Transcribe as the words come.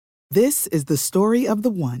This is the story of the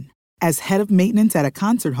one. As head of maintenance at a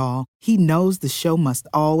concert hall, he knows the show must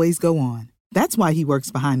always go on. That's why he works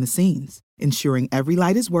behind the scenes, ensuring every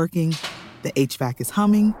light is working, the HVAC is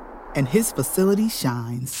humming, and his facility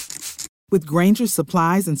shines. With Grainger's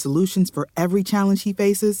supplies and solutions for every challenge he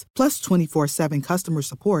faces, plus 24/7 customer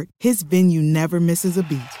support, his venue never misses a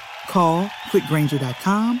beat. Call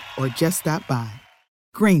quickgrainger.com or just stop by.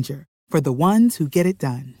 Grainger, for the ones who get it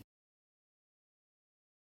done.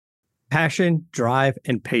 Passion, drive,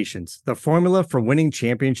 and patience. The formula for winning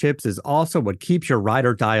championships is also what keeps your ride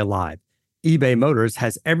or die alive. eBay Motors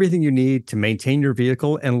has everything you need to maintain your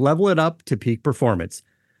vehicle and level it up to peak performance.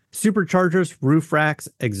 Superchargers, roof racks,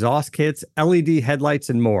 exhaust kits, LED headlights,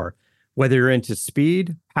 and more. Whether you're into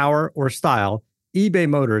speed, power, or style, eBay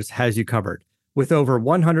Motors has you covered. With over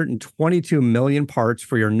 122 million parts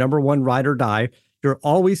for your number one ride or die, you'll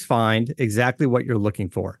always find exactly what you're looking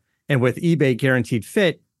for. And with eBay Guaranteed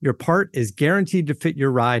Fit, your part is guaranteed to fit your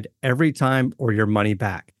ride every time or your money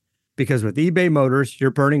back. Because with eBay Motors, you're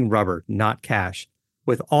burning rubber, not cash.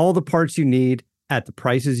 With all the parts you need at the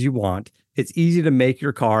prices you want, it's easy to make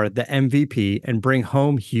your car the MVP and bring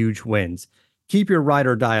home huge wins. Keep your ride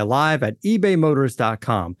or die alive at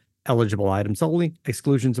ebaymotors.com. Eligible items only.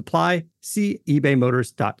 Exclusions apply. See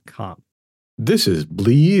ebaymotors.com. This is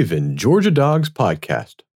Believe in Georgia Dogs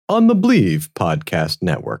podcast on the Believe Podcast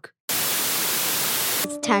Network.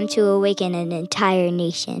 It's time to awaken an entire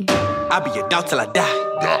nation. I'll be a dog till I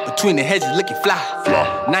die. Between the hedges looking fly.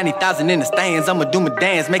 90,000 in the stands, I'ma do my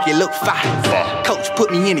dance, make it look fine. Coach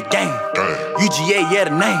put me in the game. UGA, yeah,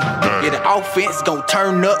 the name. Yeah, the offense gon'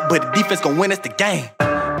 turn up, but the defense gon' win us the game.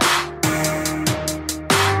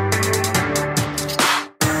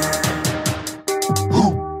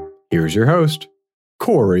 Here's your host,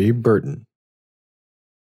 Corey Burton.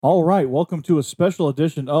 All right, welcome to a special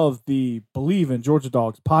edition of the Believe in Georgia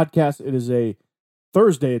Dogs podcast. It is a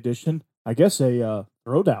Thursday edition, I guess a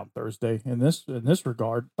throwdown Thursday in this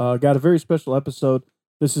regard. Got a very special episode.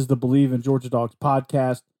 This is the Believe in Georgia Dogs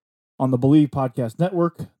podcast on the Believe Podcast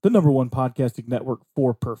Network, the number one podcasting network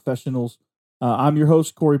for professionals. I'm your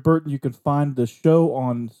host, Corey Burton. You can find the show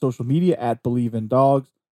on social media at Believe in Dogs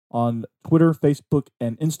on Twitter, Facebook,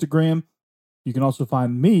 and Instagram. You can also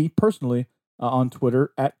find me personally on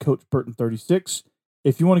Twitter at Coach Burton36.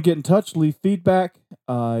 If you want to get in touch, leave feedback.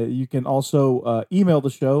 You can also email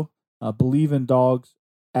the show,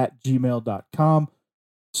 believeindogs@gmail.com.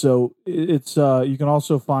 So it's you can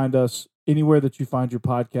also find us anywhere that you find your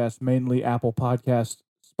podcast, mainly Apple Podcasts,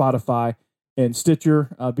 Spotify, and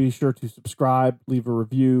Stitcher. Be sure to subscribe, leave a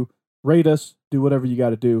review, rate us, do whatever you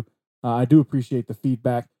got to do. I do appreciate the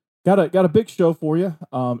feedback. Got a big show for you.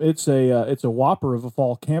 It's a whopper of a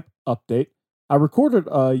fall camp update. I recorded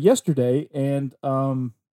yesterday, and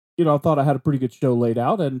I thought I had a pretty good show laid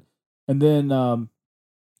out, and then a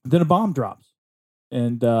bomb drops,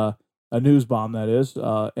 and a news bomb that is,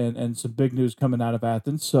 and some big news coming out of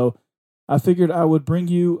Athens. So I figured I would bring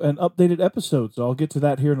you an updated episode. So I'll get to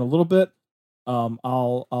that here in a little bit.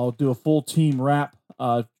 I'll do a full team wrap,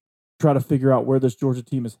 try to figure out where this Georgia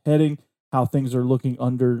team is heading, how things are looking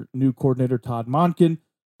under new coordinator Todd Monken.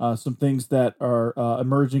 Some things that are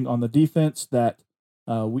emerging on the defense that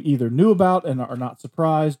we either knew about and are not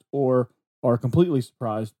surprised or are completely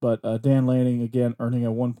surprised. But Dan Lanning, again, earning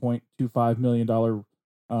a $1.25 million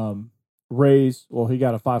raise. Well, he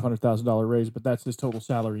got a $500,000 raise, but that's his total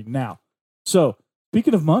salary now. So,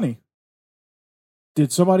 speaking of money,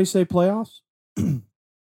 did somebody say playoffs?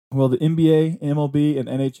 Well, the NBA, MLB, and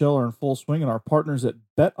NHL are in full swing, and our partners at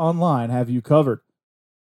BetOnline have you covered.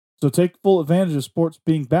 So take full advantage of sports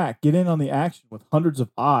being back. Get in on the action with hundreds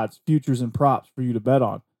of odds, futures, and props for you to bet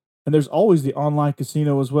on. And there's always the online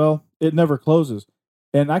casino as well. It never closes.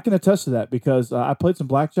 And I can attest to that because I played some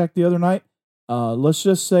blackjack the other night. Let's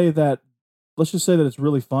just say that it's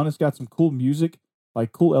really fun. It's got some cool music,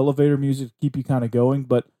 like cool elevator music to keep you kind of going.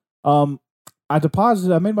 But I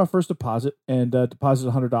made my first deposit and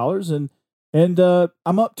deposited $100, and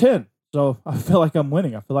I'm up 10. So I feel like I'm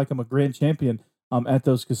winning. I feel like I'm a grand champion at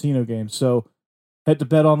those casino games. So head to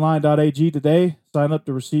betonline.ag today. Sign up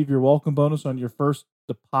to receive your welcome bonus on your first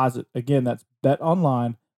deposit. Again, that's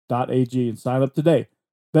betonline.ag and sign up today.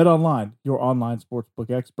 BetOnline, your online sportsbook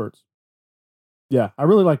experts. Yeah, I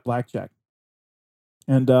really like blackjack.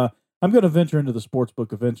 And I'm going to venture into the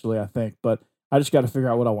sportsbook eventually, I think. But I just got to figure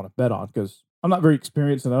out what I want to bet on because I'm not very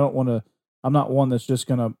experienced and I'm not one that's just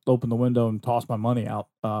going to open the window and toss my money out.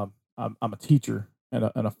 I'm a teacher and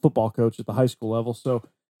a football coach at the high school level, so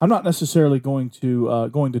I'm not necessarily going to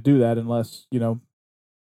do that unless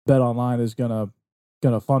BetOnline is gonna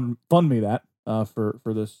fund me that for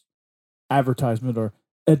this advertisement or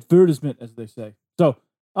advertisement, as they say. So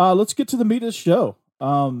let's get to the meat of the show.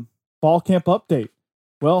 Fall camp update.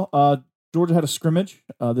 Well, Georgia had a scrimmage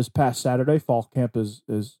this past Saturday. Fall camp is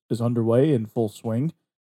underway in full swing,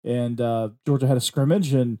 and Georgia had a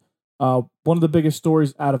scrimmage. And one of the biggest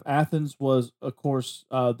stories out of Athens was, of course,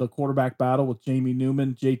 the quarterback battle with Jamie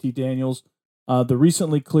Newman, JT Daniels, the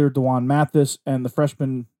recently cleared D'Wan Mathis, and the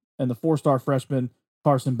freshman and the 4-star freshman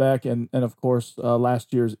Carson Beck, and of course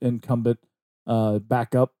last year's incumbent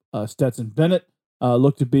backup Stetson Bennett.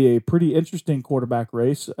 Looked to be a pretty interesting quarterback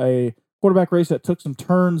race, a quarterback race that took some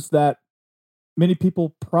turns that many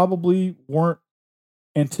people probably weren't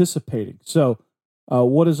anticipating. So,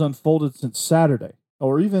 what has unfolded since Saturday,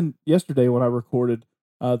 or even yesterday when I recorded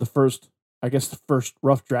the first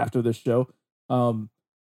rough draft of this show,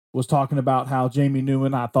 was talking about how Jamie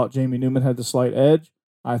Newman, I thought Jamie Newman had the slight edge.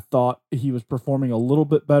 I thought he was performing a little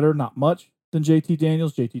bit better, not much, than JT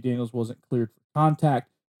Daniels. JT Daniels wasn't cleared for contact.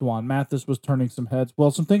 D'Wan Mathis was turning some heads.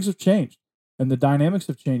 Well, some things have changed, and the dynamics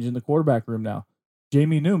have changed in the quarterback room now.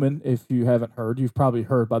 Jamie Newman, if you haven't heard, you've probably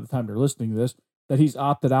heard by the time you're listening to this, that he's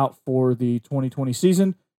opted out for the 2020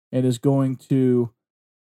 season and is going to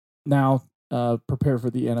now prepare for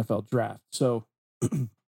the NFL draft. So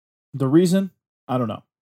the reason, I don't know.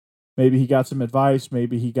 Maybe he got some advice.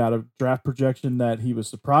 Maybe he got a draft projection that he was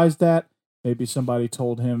surprised at. Maybe somebody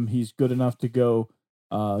told him he's good enough to go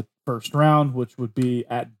first round, which would be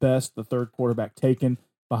at best the third quarterback taken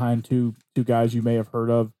behind two guys you may have heard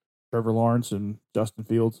of, Trevor Lawrence and Justin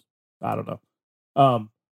Fields. I don't know.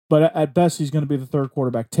 But at best, he's going to be the third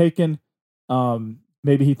quarterback taken.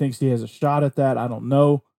 Maybe he thinks he has a shot at that. I don't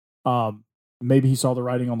know. Maybe he saw the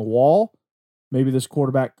writing on the wall. Maybe this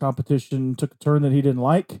quarterback competition took a turn that he didn't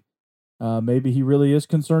like. Maybe he really is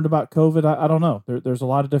concerned about COVID. I don't know. There's a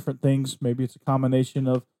lot of different things. Maybe it's a combination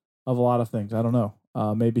of a lot of things. I don't know.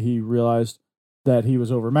 Maybe he realized that he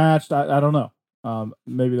was overmatched. I don't know.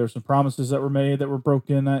 Maybe there's some promises that were made that were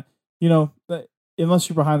broken. Unless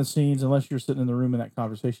you're behind the scenes, unless you're sitting in the room in that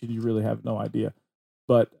conversation, you really have no idea.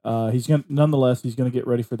 But he's going to get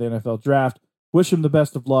ready for the NFL draft. Wish him the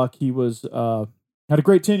best of luck. He was had a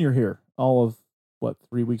great tenure here. All of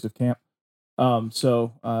 3 weeks of camp.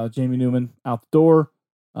 So Jamie Newman out the door.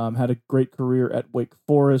 Had a great career at Wake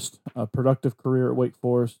Forest, a productive career at Wake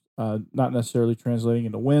Forest, not necessarily translating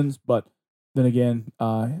into wins, but then again,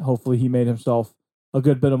 hopefully he made himself a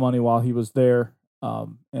good bit of money while he was there,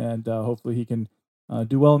 and hopefully he can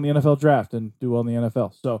do well in the NFL draft and do well in the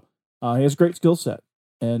NFL. So he has a great skill set,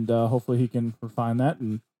 and hopefully he can refine that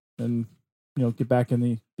and get back in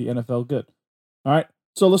the NFL good. All right,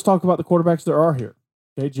 so let's talk about the quarterbacks there are here.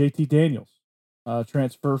 Okay, JT Daniels.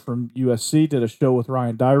 Transfer from USC, did a show with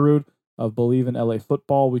Ryan Dyrud of Believe in LA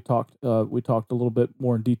Football. We talked a little bit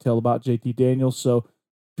more in detail about JT Daniels. So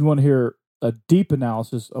if you want to hear a deep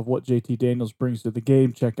analysis of what JT Daniels brings to the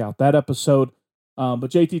game, check out that episode. But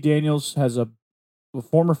JT Daniels has a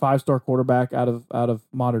former 5-star quarterback out of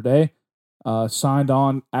Mater Dei, signed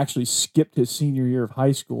on, actually skipped his senior year of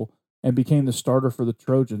high school and became the starter for the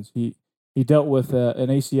Trojans. He dealt with an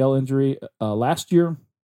ACL injury last year.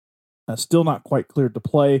 Still not quite cleared to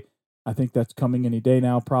play. I think that's coming any day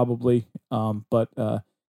now, probably. But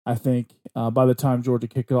I think by the time Georgia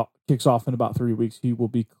kicks off in about 3 weeks, he will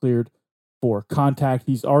be cleared for contact.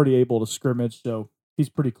 He's already able to scrimmage, so he's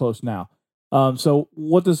pretty close now. So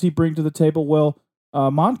what does he bring to the table? Well,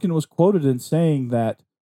 Monken was quoted in saying that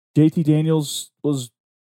JT Daniels was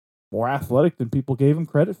more athletic than people gave him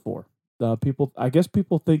credit for. I guess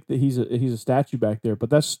people think that he's a statue back there, but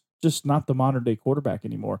that's just not the modern day quarterback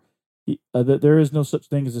anymore. There is no such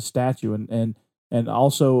thing as a statue, and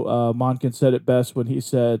also Monken said it best when he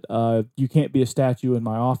said, "You can't be a statue in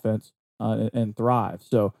my offense and thrive."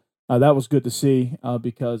 So that was good to see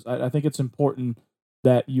because I think it's important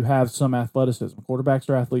that you have some athleticism. Quarterbacks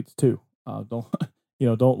are athletes too.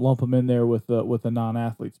 Don't lump them in there with the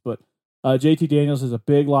non-athletes. But JT Daniels has a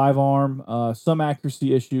big live arm, some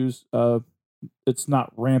accuracy issues. It's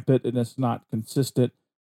not rampant and it's not consistent.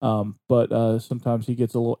 But sometimes he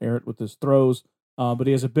gets a little errant with his throws. But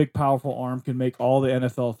he has a big, powerful arm, can make all the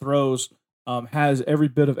NFL throws, has every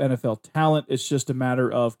bit of NFL talent. It's just a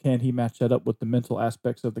matter of, can he match that up with the mental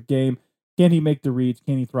aspects of the game? Can he make the reads?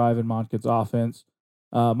 Can he thrive in Monken's offense?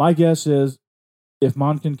 My guess is if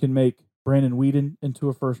Monken can make Brandon Weeden into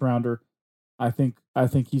a first rounder, I think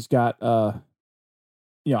he's got, I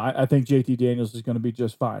think JT Daniels is going to be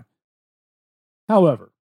just fine.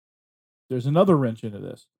 However, there's another wrench into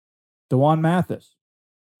this. D'Wan Mathis.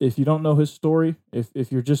 If you don't know his story,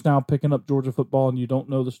 if you're just now picking up Georgia football and you don't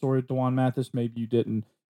know the story of D'Wan Mathis, maybe you didn't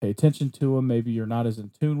pay attention to him, maybe you're not as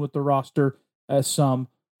in tune with the roster as some,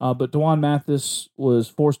 But Dwan Mathis was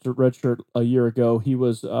forced to redshirt a year ago. He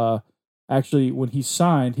was actually, when he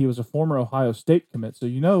signed, he was a former Ohio State commit. So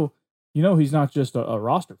he's not just a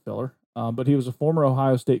roster filler, but he was a former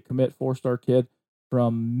Ohio State commit, 4-star kid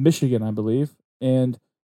from Michigan, I believe, and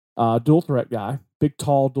dual threat guy, big,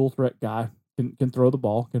 tall, dual threat guy, can throw the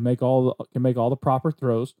ball, can make all the proper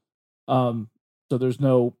throws. So there's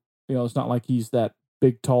no, it's not like he's that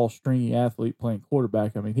big, tall, stringy athlete playing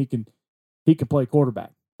quarterback. I mean, he can play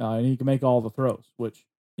quarterback, and he can make all the throws, which,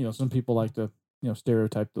 some people like to,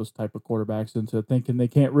 stereotype those type of quarterbacks into thinking they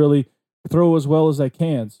can't really throw as well as they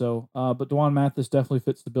can. So, but Dwan Mathis definitely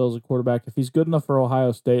fits the bill as a quarterback. If he's good enough for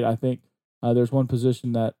Ohio State, I think there's one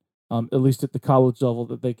position that, at least at the college level,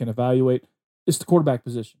 that they can evaluate. It's the quarterback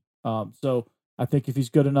position. So I think if he's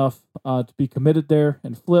good enough to be committed there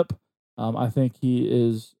and flip, I think he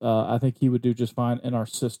is. I think he would do just fine in our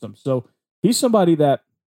system. So he's somebody that,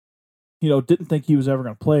 didn't think he was ever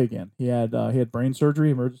going to play again. He had brain surgery,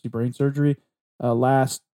 emergency brain surgery,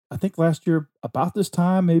 last year about this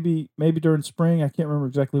time, maybe during spring. I can't remember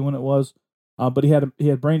exactly when it was, but he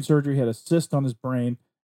had brain surgery. He had a cyst on his brain,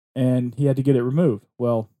 and he had to get it removed.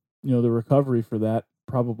 Well, the recovery for that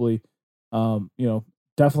probably,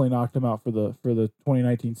 definitely knocked him out for the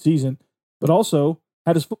 2019 season, but also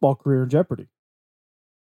had his football career in jeopardy.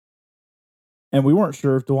 And we weren't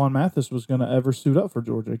sure if Dwan Mathis was going to ever suit up for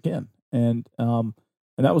Georgia again. And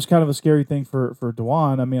that was kind of a scary thing for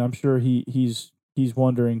Dwan. I mean, I'm sure he's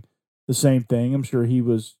wondering the same thing. I'm sure he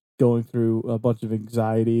was going through a bunch of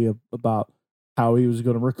anxiety about how he was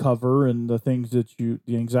going to recover and the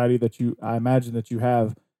anxiety that I imagine that you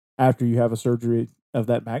have after you have a surgery of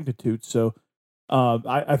that magnitude. So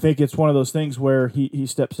I think it's one of those things where he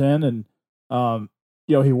steps in and,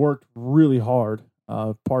 he worked really hard.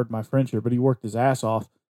 Pardon my French here, but he worked his ass off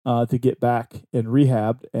to get back and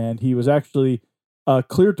rehabbed, and he was actually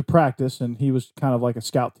cleared to practice, and he was kind of like a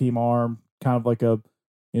scout team arm, kind of like a,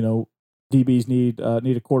 DBs need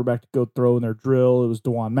a quarterback to go throw in their drill. It was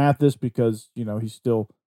Dwan Mathis because, he's still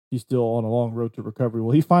on a long road to recovery.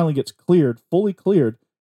 Well, he finally gets fully cleared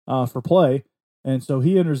for play, and so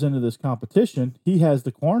he enters into this competition. He has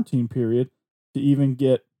the quarantine period to even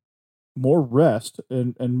get more rest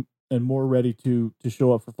and more ready to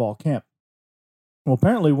show up for fall camp. Well,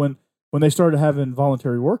 apparently when they started having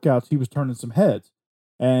voluntary workouts, he was turning some heads,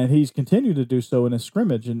 and he's continued to do so in his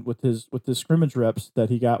scrimmage and with his scrimmage reps that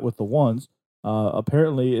he got with the ones.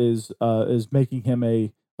 Apparently is making him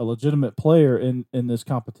a legitimate player in this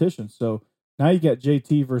competition. So now you got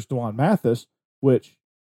JT versus Dwan Mathis, which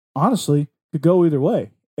honestly could go either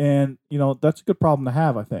way, and that's a good problem to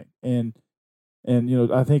have, I think. And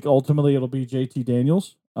I think ultimately it'll be JT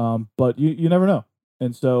Daniels, but you never know.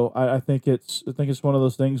 And so I think it's one of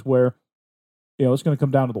those things where, it's going to come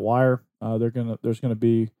down to the wire. There's going to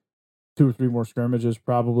be 2 or 3 more scrimmages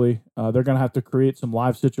probably. They're going to have to create some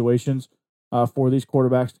live situations for these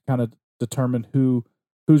quarterbacks to kind of determine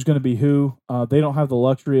who's going to be who. They don't have the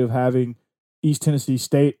luxury of having East Tennessee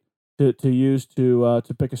State to use to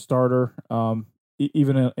pick a starter.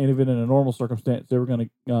 Even in a normal circumstance, they were going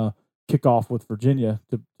to kick off with Virginia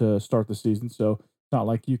to start the season. So it's not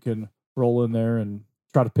like you can roll in there and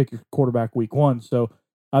try to pick your quarterback week 1. So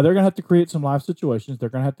they're going to have to create some live situations. They're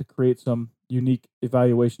going to have to create some unique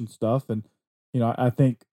evaluation stuff. And, I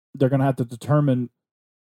think they're going to have to determine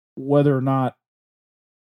whether or not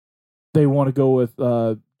they want to go with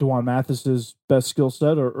Dwan Mathis's best skill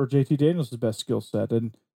set or JT Daniels' best skill set.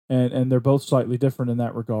 And they're both slightly different in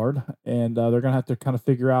that regard. And they're going to have to kind of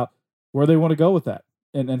figure out where they want to go with that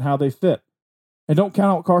and how they fit. And don't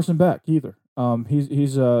count out Carson Beck either.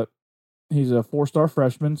 He's a 4-star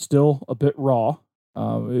freshman, still a bit raw.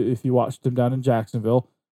 If you watched him down in Jacksonville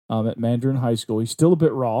at Mandarin High School, he's still a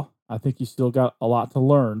bit raw. I think he's still got a lot to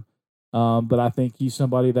learn, but I think he's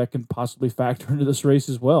somebody that can possibly factor into this race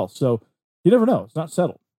as well. So you never know; it's not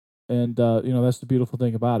settled, and that's the beautiful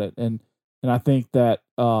thing about it. And I think that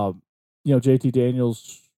JT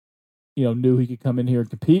Daniels, knew he could come in here and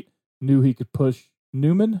compete, knew he could push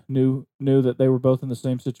Newman, knew that they were both in the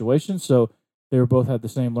same situation, so they were both had the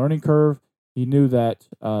same learning curve. He knew that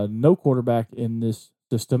no quarterback in this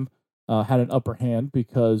system had an upper hand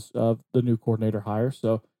because of the new coordinator hire.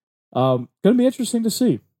 So, going to be interesting to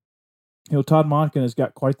see. Todd Monken has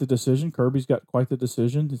got quite the decision. Kirby's got quite the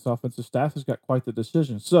decision. His offensive staff has got quite the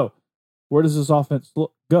decision. So, where does this offense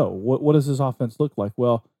go? What does this offense look like?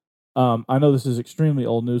 Well, I know this is extremely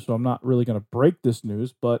old news, so I'm not really going to break this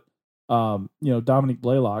news. But Dominique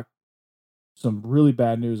Blaylock, some really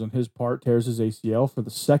bad news on his part, tears his ACL for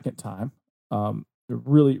the second time.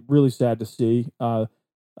 Really, really sad to see. A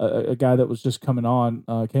guy that was just coming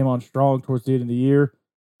on, came on strong towards the end of the year.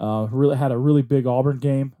 Really had a really big Auburn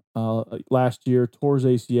game last year, tore his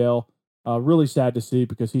ACL. Really sad to see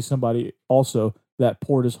because he's somebody also that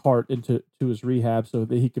poured his heart into his rehab so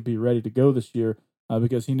that he could be ready to go this year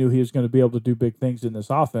because he knew he was going to be able to do big things in this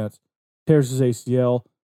offense. Tears his ACL.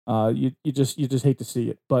 You just hate to see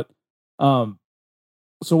it. But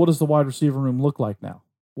so what does the wide receiver room look like now?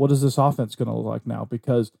 What is this offense going to look like now?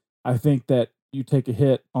 Because I think that you take a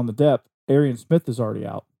hit on the depth. Arian Smith is already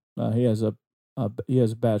out. He has a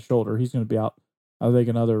bad shoulder. He's going to be out, I think,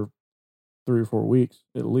 another 3 or 4 weeks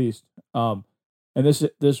at least. And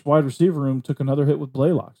this wide receiver room took another hit with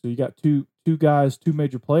Blaylock. So you got two guys, two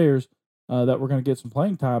major players that were going to get some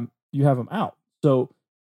playing time. You have them out. So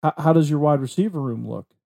how does your wide receiver room look?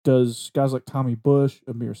 Does guys like Tommy Bush,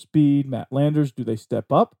 Amir Speed, Matt Landers, do they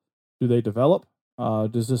step up? Do they develop?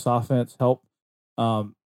 Does this offense help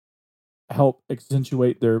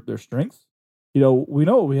accentuate their strengths? We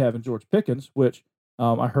know what we have in George Pickens, which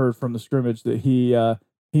I heard from the scrimmage that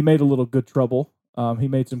he made a little good trouble. He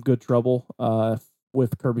made some good trouble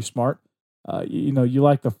with Kirby Smart. You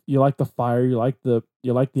like the fire, you like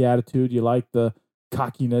the attitude, you like the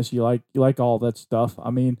cockiness, you like all that stuff. I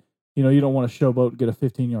mean, you don't want to showboat and get a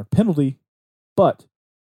 15-yard penalty, but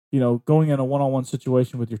going in a one-on-one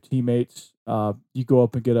situation with your teammates, you go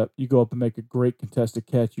up and make a great contested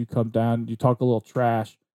catch. You come down, you talk a little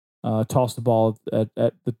trash, toss the ball at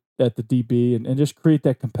the DB, and just create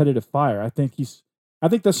that competitive fire. I think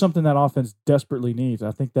that's something that offense desperately needs.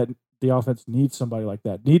 I think that the offense needs somebody like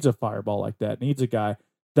that, needs a fireball like that, needs a guy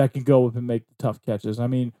that can go up and make the tough catches. I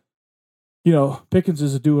mean, Pickens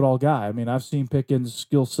is a do-it-all guy. I mean, I've seen Pickens'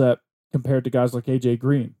 skill set compared to guys like A.J.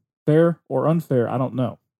 Green. Fair or unfair, I don't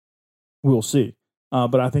know. We'll see.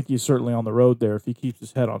 But I think he's certainly on the road there if he keeps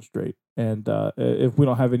his head on straight. And if we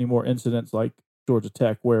don't have any more incidents like Georgia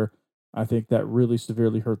Tech, where I think that really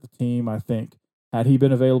severely hurt the team, I think had he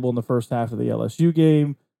been available in the first half of the LSU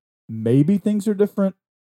game, maybe things are different.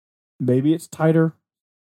 Maybe it's tighter.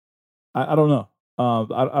 I don't know.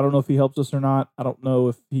 I don't know if he helps us or not. I don't know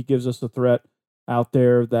if he gives us a threat out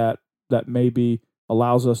there that maybe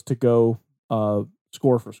allows us to go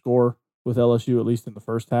score for score with LSU, at least in the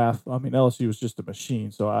first half. I mean, LSU was just a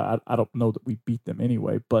machine, so I don't know that we beat them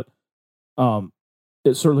anyway. But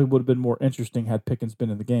it certainly would have been more interesting had Pickens been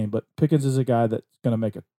in the game. But Pickens is a guy that's going to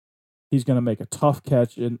make a tough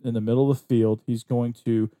catch in the middle of the field. He's going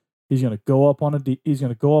to go up on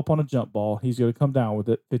a jump ball. He's going to come down with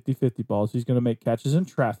it, 50-50 balls. He's going to make catches in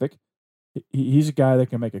traffic. He's a guy that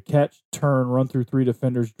can make a catch, turn, run through 3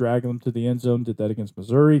 defenders, drag them to the end zone. Did that against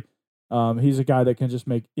Missouri. He's a guy that can just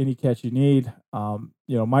make any catch you need.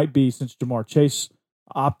 Might be, since Jamar Chase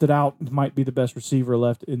opted out, might be the best receiver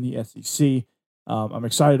left in the SEC. I'm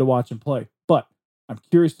excited to watch him play, but I'm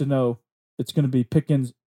curious to know it's going to be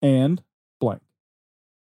Pickens and blank.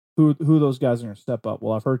 Who those guys are going to step up?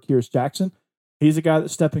 Well, I've heard Kearis Jackson. He's a guy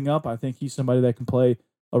that's stepping up. I think he's somebody that can play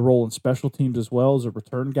a role in special teams as well as a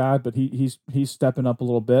return guy, but he's stepping up a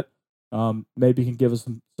little bit. Maybe he can give us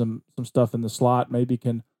some stuff in the slot. Maybe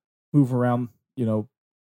can move around,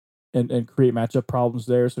 and create matchup problems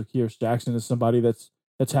there. So Kearis Jackson is somebody that's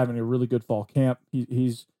having a really good fall camp.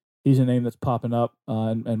 He's a name that's popping up.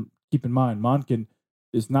 And keep in mind, Monken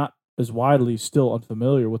is not as widely still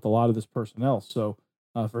unfamiliar with a lot of this personnel. So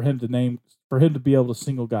for him to be able to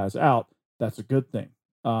single guys out, that's a good thing.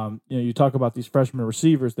 You talk about these freshman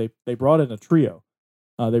receivers. They brought in a trio.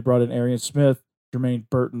 They brought in Arian Smith, Jermaine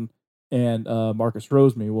Burton, and Marcus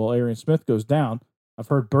Rosemy. Well, Arian Smith goes down. I've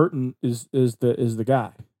heard Burton is the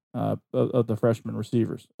guy of the freshman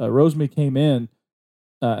receivers. Rosemy came in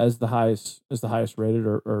as the highest rated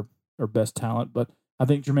or best talent, but I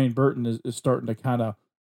think Jermaine Burton is starting to kind of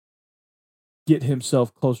get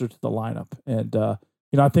himself closer to the lineup. And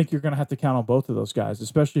I think you're going to have to count on both of those guys,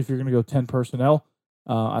 especially if you're going to go 10 personnel.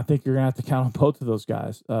 I think you're going to have to count on both of those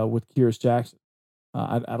guys with Kearis Jackson.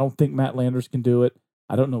 I don't think Matt Landers can do it.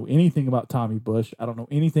 I don't know anything about Tommy Bush. I don't know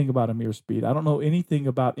anything about Amir Speed. I don't know anything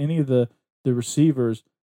about any of the receivers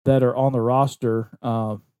that are on the roster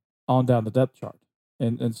on down the depth chart.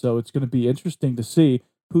 And so it's going to be interesting to see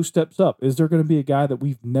who steps up. Is there going to be a guy that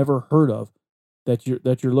we've never heard of that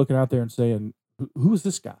you're looking out there and saying, who is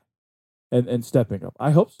this guy? And stepping up?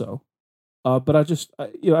 I hope so. But I just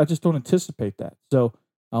don't anticipate that. So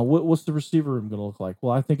what's the receiver room going to look like?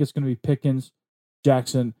 Well, I think it's going to be Pickens,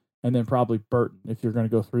 Jackson, and then probably Burton if you're going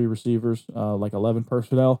to go 3 receivers, like 11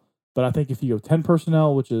 personnel. But I think if you go 10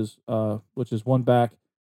 personnel, which is 1 back,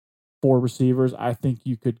 4 receivers, I think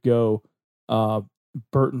you could go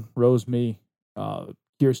Burton, Rosemy,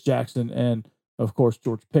 Kearis Jackson, and of course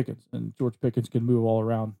George Pickens. And George Pickens can move all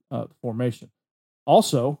around the formation.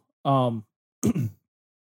 Also,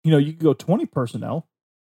 you could go 20 personnel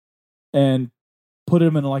and put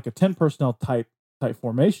him in like a 10 personnel type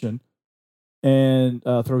formation and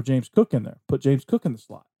throw James Cook in there. Put James Cook in the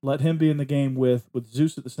slot. Let him be in the game with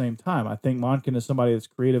Zeus at the same time. I think Monken is somebody that's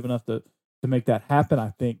creative enough to make that happen.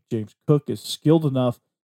 I think James Cook is skilled enough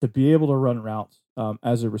to be able to run routes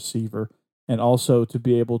as a receiver, and also to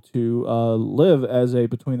be able to live as a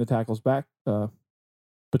between the tackles back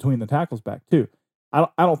too. I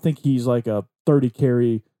don't think he's like a 30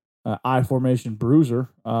 carry I formation bruiser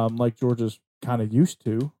like Georgia's kind of used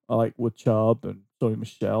to, like with Chubb and Sony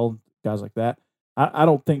Michel and guys like that. I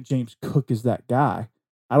don't think James Cook is that guy.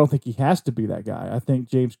 I don't think he has to be that guy. I think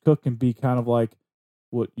James Cook can be kind of like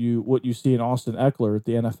what you see in Austin Eckler at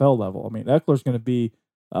the NFL level. I mean, Eckler's going to be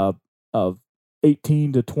a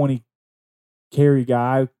 18 to 20 carry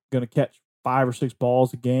guy, going to catch 5 or 6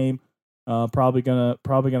 balls a game. Probably gonna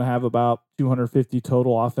have about 250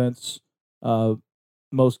 total offense.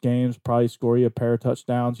 Most games, probably score you a pair of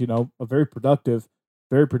touchdowns. A very productive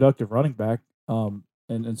running back.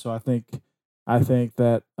 And so I think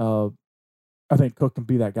that I think Cook can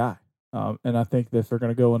be that guy. And I think that if they're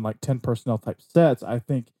going to go in like 10 personnel type sets, I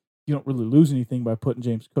think you don't really lose anything by putting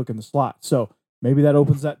James Cook in the slot. So maybe that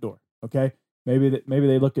opens that door. Okay, maybe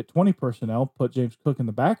they look at 20 personnel, put James Cook in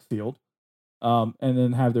the backfield, and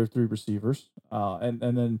then have their 3 receivers, and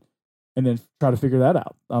then try to figure that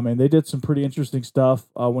out. I mean, they did some pretty interesting stuff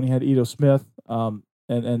when he had Ito Smith,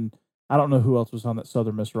 and I don't know who else was on that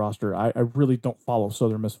Southern Miss roster. I really don't follow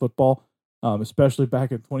Southern Miss football, especially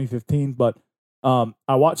back in 2015, but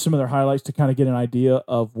I watched some of their highlights to kind of get an idea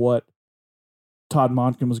of what Todd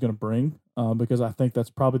Monken was going to bring, because I think that's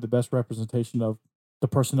probably the best representation of the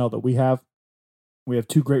personnel that we have. We have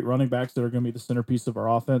 2 great running backs that are going to be the centerpiece of our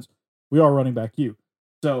offense. We are running back you.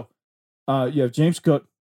 So you have James Cook,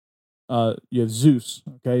 you have Zeus,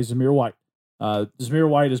 okay, Zamir White. Zamir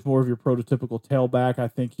White is more of your prototypical tailback. I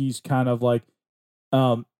think he's kind of like,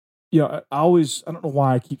 I don't know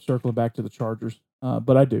why I keep circling back to the Chargers,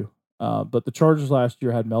 but I do. But the Chargers last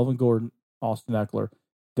year had Melvin Gordon, Austin Eckler.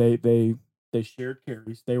 They shared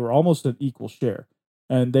carries. They were almost an equal share.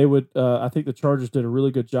 And they would, I think the Chargers did a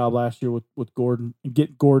really good job last year with Gordon, and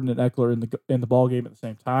get Gordon and Eckler in the ball game at the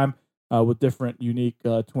same time, with different unique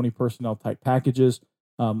 20 personnel type packages.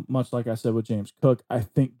 Much like I said with James Cook, I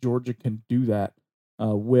think Georgia can do that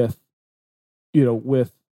with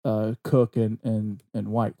Cook and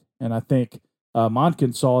White. And I think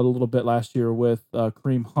Monken saw it a little bit last year with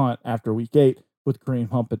Kareem Hunt after Week 8 with Kareem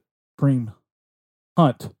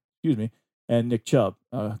Hunt, and Nick Chubb.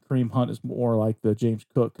 Kareem Hunt is more like the James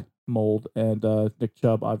Cook mold, and Nick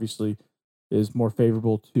Chubb obviously is more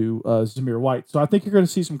favorable to Zamir White. So I think you're going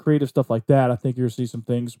to see some creative stuff like that. I think you're going to see some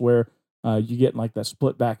things where you get like that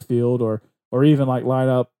split backfield, or even like line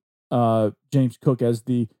up James Cook as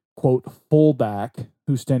the quote fullback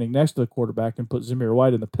who's standing next to the quarterback, and put Zamir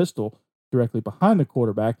White in the pistol directly behind the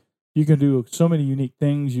quarterback. You can do so many unique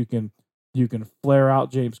things. You can flare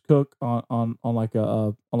out James Cook on like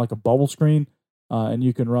a bubble screen, and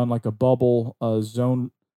you can run like a bubble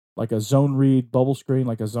zone, like a zone read bubble screen,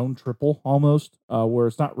 like a zone triple almost, where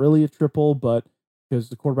it's not really a triple, but because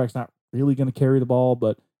the quarterback's not really going to carry the ball,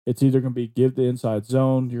 but it's either going to be give the inside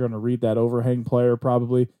zone. You're going to read that overhang player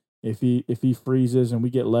probably. If he freezes and they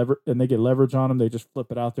get leverage on him, they just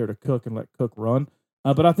flip it out there to Cook and let Cook run.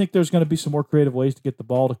 But I think there's going to be some more creative ways to get the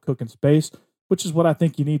ball to Cook in space, which is what I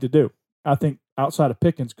think you need to do. I think outside of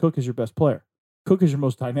Pickens, Cook is your best player. Cook is your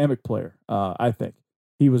most dynamic player. I think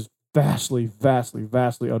he was vastly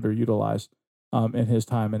underutilized in his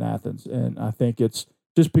time in Athens, and I think it's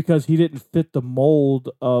just because he didn't fit the mold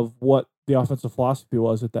of what the offensive philosophy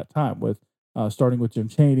was at that time, with starting with Jim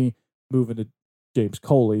Chaney, moving to James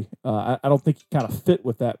Coley. I don't think he kind of fit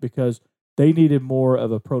with that, because they needed more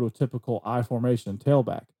of a prototypical I formation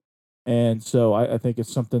tailback, and so I think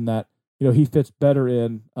it's something that he fits better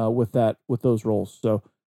in with those roles. So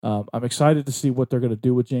I'm excited to see what they're going to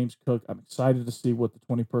do with James Cook. I'm excited to see what the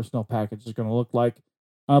 20 personnel package is going to look like.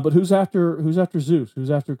 But who's after Zeus?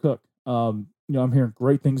 Who's after Cook? I'm hearing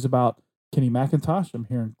great things about Kenny McIntosh. I'm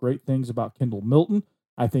hearing great things about Kendall Milton.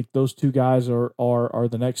 I think those 2 guys are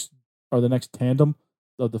the next tandem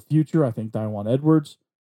of the future. I think Dajuan Edwards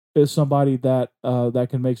is somebody that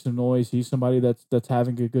can make some noise. He's somebody that's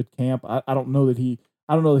having a good camp. I don't know that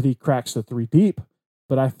he cracks the 3 deep,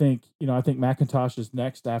 but I think McIntosh is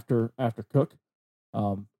next after Cook,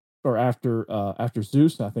 or after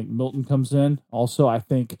Zeus. I think Milton comes in. Also, I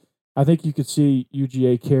think you could see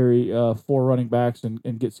UGA carry 4 running backs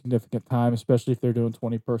and get significant time, especially if they're doing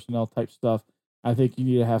 20 personnel type stuff. I think you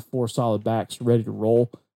need to have 4 solid backs ready to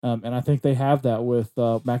roll. And I think they have that with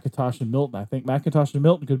McIntosh and Milton. I think McIntosh and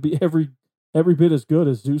Milton could be every bit as good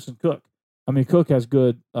as Zeus and Cook. I mean, Cook has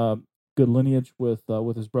good lineage with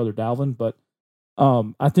his brother Dalvin, but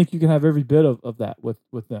I think you can have every bit of that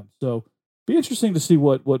with them. So be interesting to see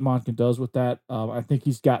what Monken does with that. I think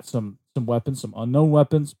he's got some weapons, some unknown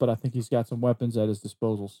weapons, but I think he's got some weapons at his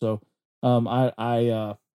disposal. So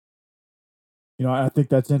I think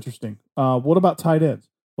that's interesting. What about tight ends?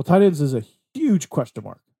 Well, tight ends is a huge question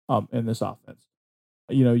mark in this offense.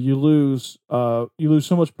 You lose so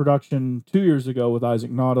much production 2 years ago with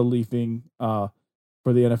Isaac Nauta leaving for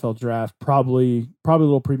the NFL draft, probably a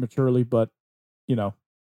little prematurely, but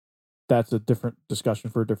that's a different discussion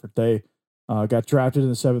for a different day. Got drafted in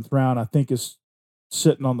the 7th round. I think is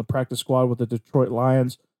sitting on the practice squad with the Detroit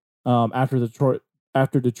Lions. After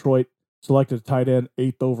Detroit selected a tight end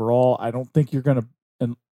 8th overall, I don't think you're going to,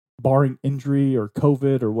 and barring injury or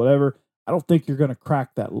COVID or whatever, I don't think you're going to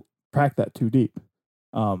crack that too deep.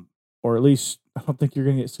 Or at least I don't think you're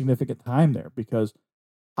going to get significant time there because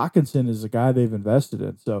Hockenson is a guy they've invested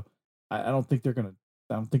in. So I don't think they're going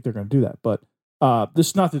to do that. But this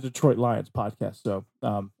is not the Detroit Lions podcast, so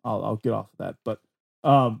I'll get off of that. But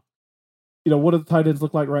what do the tight ends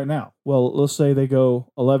look like right now? Well, let's say they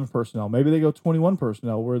go 11 personnel. Maybe they go 21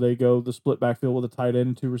 personnel, where they go the split backfield with a tight end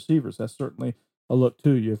and 2 receivers. That's certainly a look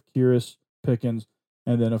too. You have Kyrus, Pickens,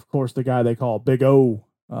 and then of course the guy they call Big O.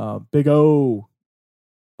 Big O.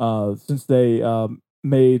 Since they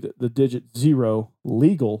made the digit 0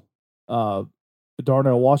 legal,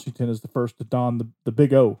 Darnell Washington is the first to don the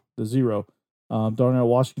Big O, the 0. Darnell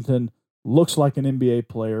Washington looks like an NBA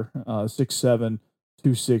player, 6'7",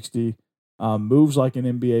 260, moves like an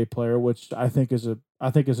NBA player, which I think is an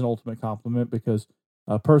ultimate compliment because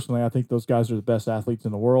personally I think those guys are the best athletes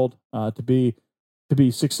in the world. To be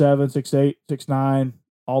 6'7", 6'8", 6'9",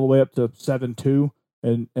 all the way up to 7'2",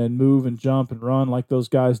 and move and jump and run like those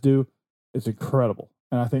guys do, it's incredible.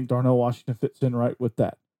 And I think Darnell Washington fits in right with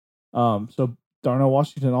that. So Darnell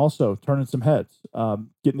Washington also turning some heads,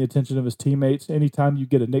 getting the attention of his teammates. Anytime you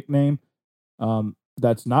get a nickname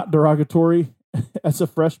that's not derogatory as a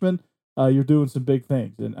freshman, you're doing some big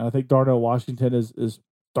things. And I think Darnell Washington is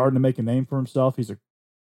starting to make a name for himself. He's a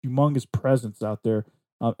humongous presence out there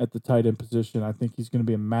at the tight end position. I think he's going to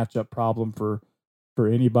be a matchup problem for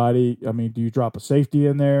anybody. I mean, do you drop a safety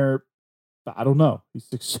in there? I don't know. He's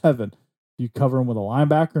 6'7". Do you cover him with a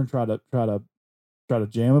linebacker and try to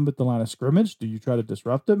jam him at the line of scrimmage? Do you try to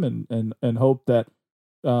disrupt him and hope that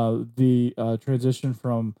the transition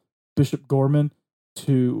from Bishop Gorman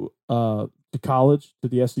to college to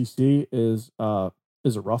the SEC is a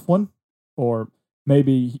rough one? Or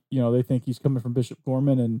maybe they think he's coming from Bishop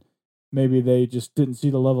Gorman and maybe they just didn't see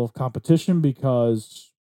the level of competition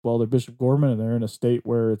because, well, they're Bishop Gorman and they're in a state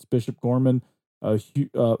where it's Bishop Gorman, a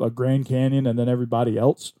Grand Canyon, and then everybody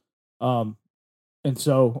else. And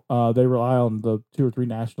so they rely on the 2 or 3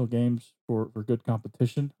 national games for good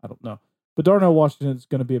competition. I don't know. But Darnell Washington is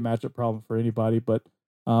going to be a matchup problem for anybody. But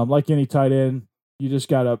like any tight end, you just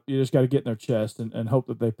gotta get in their chest and hope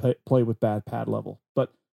that they play with bad pad level.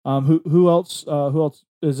 But who else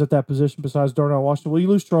is at that position besides Darnell Washington? Well, you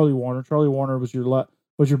lose Charlie Warner. Charlie Warner was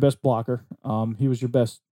your best blocker. He was your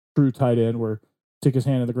best true tight end where stick his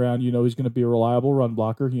hand in the ground. He's going to be a reliable run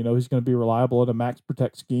blocker. He's going to be reliable in a max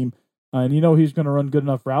protect scheme. And he's going to run good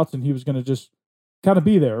enough routes, and he was going to just kind of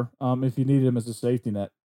be there if you needed him as a safety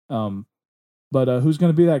net. But who's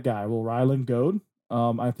going to be that guy? Well, Ryland Goad,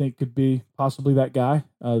 I think, could be possibly that guy,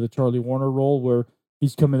 the Charlie Warner role, where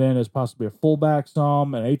he's coming in as possibly a fullback,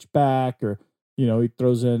 an H-back, or he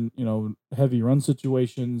throws in heavy run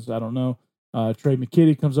situations. I don't know. Trey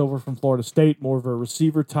McKitty comes over from Florida State, more of a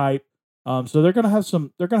receiver type. So they're going to have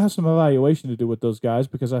some evaluation to do with those guys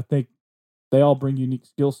because I think they all bring unique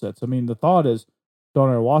skill sets. I mean, the thought is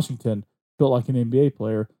Darnell Washington, built like an NBA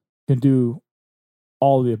player, can do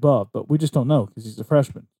all of the above, but we just don't know because he's a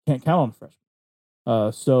freshman. Can't count on a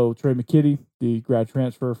freshman. So Trey McKitty, the grad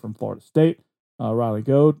transfer from Florida State, Riley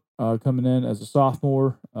Goad coming in as a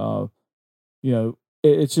sophomore. It's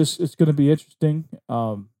going to be interesting. It's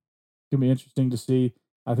going to be interesting to see.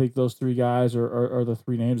 I think those 3 guys are the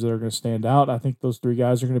 3 names that are going to stand out. I think those 3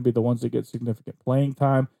 guys are going to be the ones that get significant playing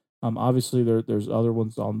time. Obviously, there's other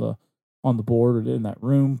ones on the board or in that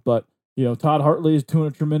room, but Todd Hartley is doing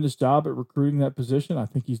a tremendous job at recruiting that position. I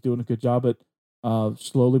think he's doing a good job at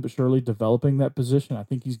slowly but surely developing that position. I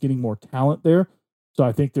think he's getting more talent there, so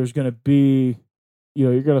I think there's going to be,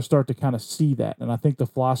 you're going to start to kind of see that. And I think the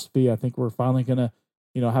philosophy, I think we're finally going to,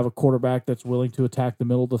 have a quarterback that's willing to attack the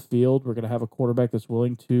middle of the field. We're going to have a quarterback that's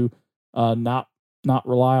willing to not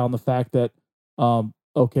rely on the fact that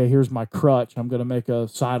okay, here's my crutch. I'm going to make a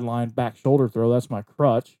sideline back shoulder throw. That's my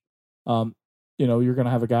crutch. You're going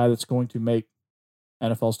to have a guy that's going to make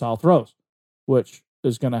NFL style throws, which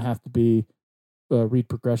is going to have to be read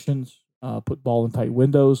progressions, put ball in tight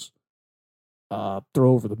windows, throw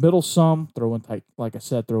over the middle some, throw in tight, like I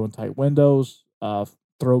said, throw in tight windows,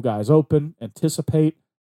 throw guys open, anticipate,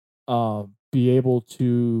 be able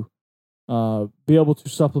to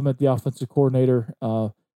supplement the offensive coordinator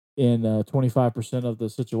in 25% of the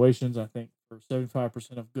situations. I think for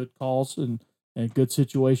 75% of good calls and good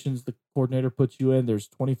situations the coordinator puts you in, there's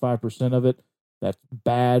 25% of it that's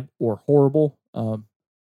bad or horrible,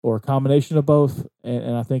 or a combination of both.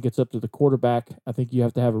 And I think it's up to the quarterback. I think you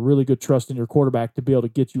have to have a really good trust in your quarterback to be able to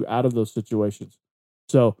get you out of those situations.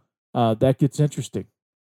 So that gets interesting.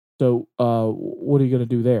 So what are you going to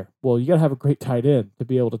do there? Well, you got to have a great tight end to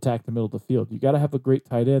be able to attack the middle of the field. You got to have a great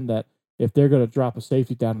tight end that if they're going to drop a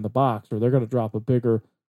safety down in the box, or they're going to drop a bigger,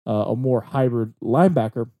 a more hybrid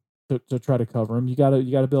linebacker to try to cover him, you got to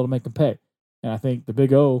be able to make them pay. And I think the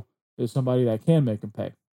big O is somebody that can make them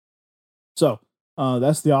pay. So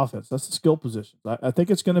that's the offense. That's the skill positions. I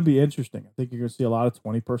think it's going to be interesting. I think you're going to see a lot of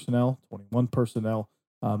 20 personnel, 21 personnel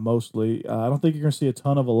mostly. I don't think you're going to see a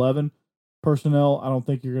ton of 11 personnel. I don't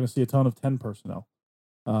think you're going to see a ton of 10 personnel.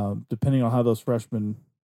 Depending on how those freshmen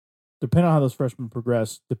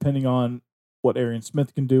progress, depending on what Arian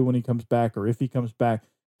Smith can do when he comes back, or if he comes back,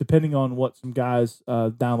 depending on what some guys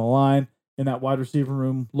down the line in that wide receiver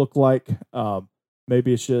room look like.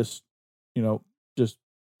 Maybe it's just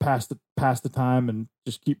pass the time and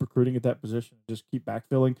just keep recruiting at that position, just keep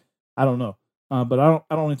backfilling. I don't know, but I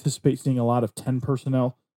don't anticipate seeing a lot of 10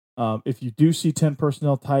 personnel. If you do see 10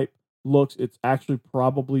 personnel type looks, it's actually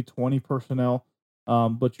probably 20 personnel,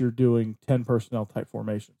 but you're doing 10 personnel type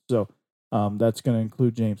formation. So that's going to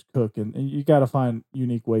include James Cook, and you got to find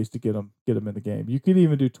unique ways to get him in the game. You could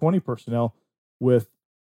even do 20 personnel with,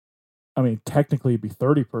 technically it'd be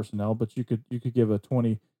 30 personnel, but you could give a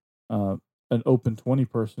 20, an open 20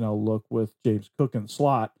 personnel look with James Cook in the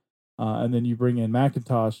slot, and then you bring in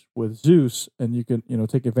McIntosh with Zeus, and you can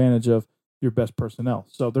take advantage of your best personnel.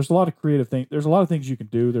 So there's a lot of creative things. There's a lot of things you can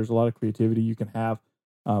do. There's a lot of creativity you can have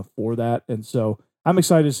for that. And so I'm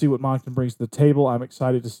excited to see what Moncton brings to the table. I'm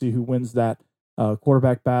excited to see who wins that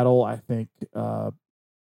quarterback battle. I think,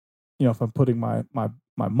 if I'm putting my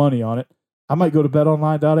money on it, I might go to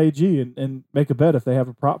betonline.ag and make a bet if they have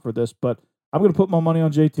a prop for this. But I'm going to put my money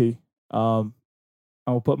on JT. I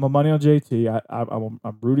will put my money on JT.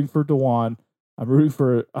 I'm rooting for DeJuan. I'm rooting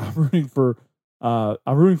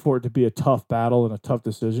for it to be a tough battle and a tough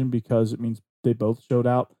decision, because it means they both showed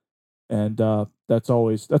out, and that's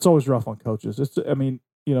always rough on coaches. Being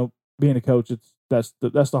a coach, that's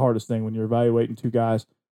the hardest thing when you're evaluating two guys,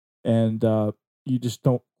 and you just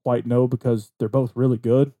don't quite know, because they're both really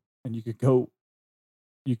good, and you feel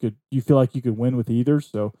like you could win with either.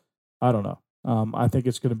 So I don't know. I think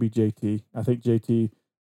it's going to be JT. I think JT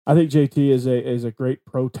is a great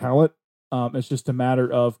pro talent. It's just a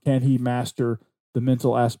matter of, can he master the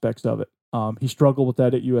mental aspects of it? He struggled with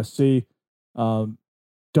that at USC.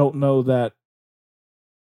 Don't know that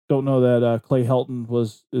Clay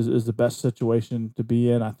Helton is the best situation to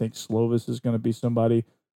be in. I think Slovis is going to be somebody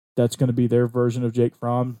that's going to be their version of Jake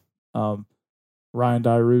Fromm. Ryan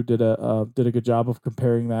Dyrud did a good job of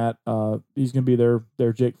comparing that. He's going to be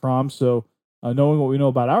their Jake Fromm. So knowing what we know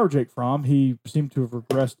about our Jake Fromm, he seemed to have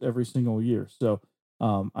regressed every single year. So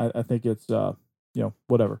I think it's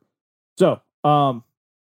whatever. So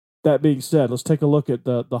that being said, let's take a look at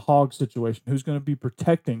the Hog situation. Who's going to be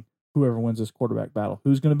protecting whoever wins this quarterback battle?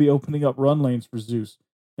 Who's going to be opening up run lanes for Zeus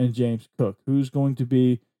and James Cook? Who's going to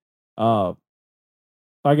be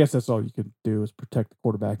I guess that's all you can do, is protect the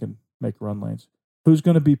quarterback and make run lanes. Who's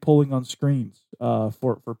going to be pulling on screens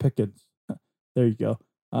for Pickens? There you go.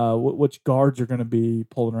 Which guards are going to be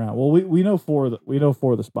pulling around? Well, we know four of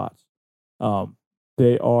the spots.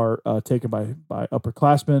 They are taken by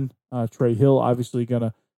upperclassmen. Trey Hill obviously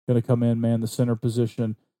gonna come in, man the center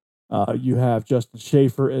position. You have Justin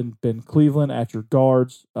Schaefer and Ben Cleveland at your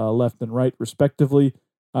guards, left and right respectively.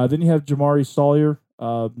 Then you have Jamari Sawyer.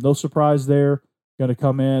 No surprise there. Going to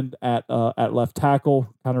come in at left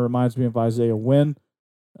tackle. Kind of reminds me of Isaiah Wynn,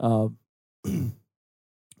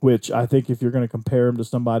 which I think if you're going to compare him to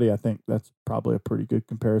somebody, I think that's probably a pretty good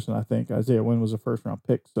comparison. I think Isaiah Wynn was a first-round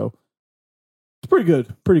pick, so it's pretty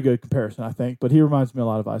good comparison, I think. But he reminds me a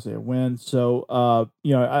lot of Isaiah Wynn. So,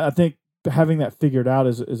 I think having that figured out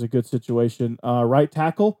is a good situation. Right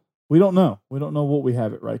tackle, we don't know. We don't know what we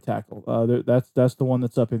have at right tackle. That's the one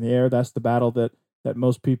that's up in the air. That's the battle that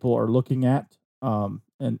most people are looking at. And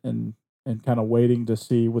and kind of waiting to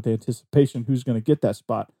see with anticipation who's going to get that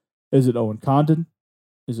spot. Is it Owen Condon?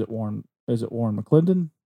 Is it Warren McClendon?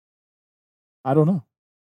 I don't know.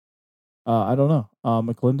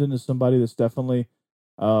 McClendon is somebody that's definitely,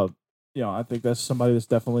 I think that's somebody that's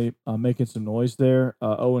definitely making some noise there.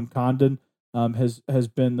 Owen Condon has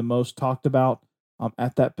been the most talked about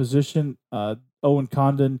at that position. Owen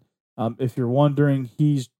Condon, if you're wondering,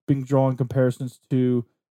 he's been drawing comparisons to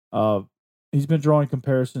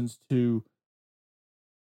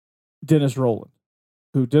Dennis Rowland,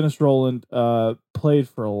 who played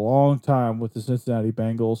for a long time with the Cincinnati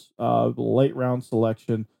Bengals, late round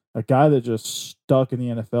selection, a guy that just stuck in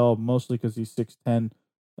the NFL, mostly because he's 6'10",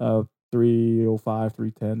 305,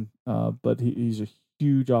 310, but he's a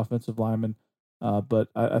huge offensive lineman. But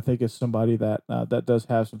I think it's somebody that does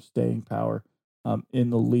have some staying power in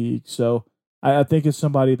the league. So I think it's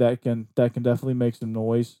somebody that can definitely make some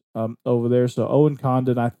noise over there. So Owen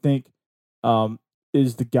Condon, I think,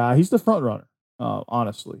 is the guy. He's the front runner.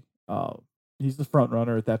 Honestly, he's the front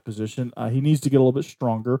runner at that position. He needs to get a little bit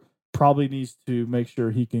stronger. Probably needs to make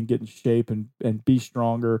sure he can get in shape and be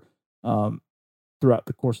stronger throughout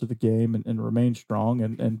the course of the game and remain strong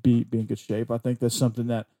and be in good shape. I think that's something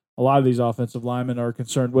that a lot of these offensive linemen are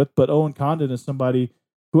concerned with. But Owen Condon is somebody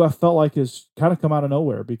who I felt like has kind of come out of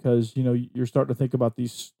nowhere because, you're starting to think about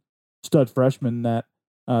these stud freshmen that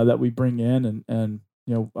we bring in. And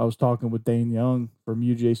I was talking with Dane Young from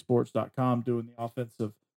UGAsports.com doing the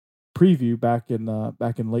offensive preview back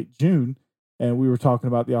in late June. And we were talking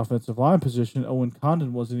about the offensive line position. Owen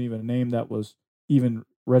Condon wasn't even a name that was even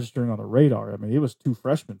registering on the radar. I mean, it was two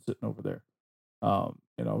freshmen sitting over there.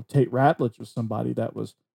 Tate Ratledge was somebody that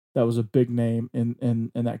was a big name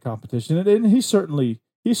in that competition, and he's certainly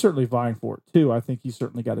vying for it too. I think he's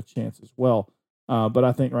certainly got a chance as well. But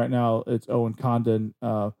I think right now it's Owen Condon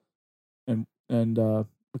and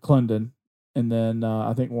McClendon, and then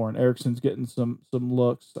I think Warren Erickson's getting some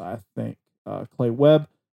looks. I think Clay Webb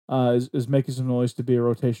is making some noise to be a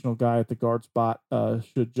rotational guy at the guard spot.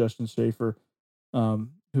 Should Justin Schaefer,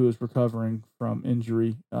 who is recovering from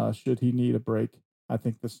injury, should he need a break, I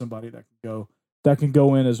think that's somebody that can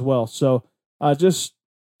go in as well. So just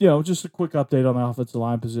a quick update on the offensive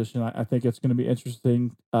line position. I think it's going to be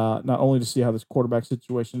interesting, not only to see how this quarterback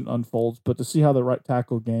situation unfolds, but to see how the right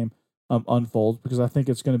tackle game unfolds, because I think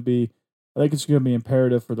it's going to be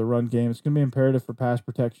imperative for the run game. It's going to be imperative for pass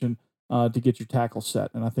protection to get your tackle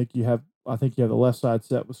set. And I think you have the left side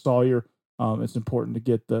set with Sawyer. It's important to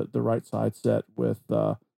get the right side set with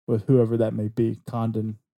whoever that may be,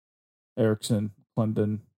 Condon, Erickson,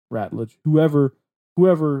 Clendon, Ratledge, whoever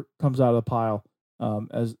comes out of the pile,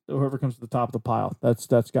 as whoever comes to the top of the pile. That's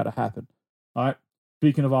got to happen. All right.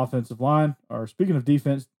 Speaking of offensive line, or speaking of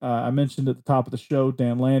defense, I mentioned at the top of the show,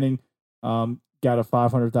 Dan Lanning got a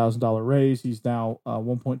 $500,000 raise. He's now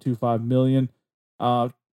 $1.25 million.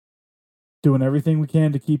 Doing everything we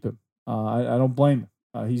can to keep him. I don't blame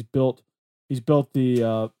him. He's built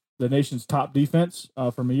the nation's top defense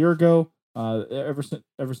from a year ago. Ever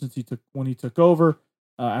since he took over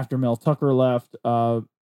after Mel Tucker left,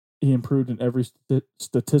 he improved in every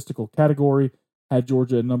statistical category. Had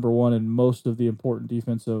Georgia at number one in most of the important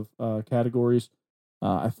defensive categories.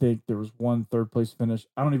 I think there was one third place finish.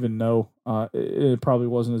 I don't even know. It probably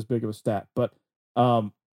wasn't as big of a stat, but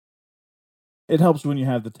it helps when you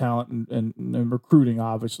have the talent, and recruiting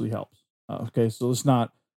obviously helps. Okay, so let's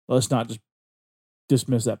not just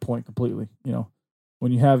dismiss that point completely.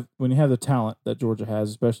 When you have the talent that Georgia has,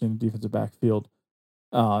 especially in the defensive backfield,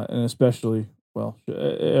 and especially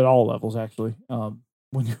at all levels actually,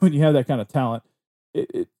 when you have that kind of talent,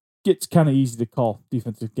 it gets kind of easy to call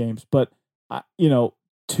defensive games. But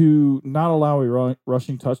to not allow a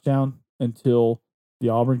rushing touchdown until the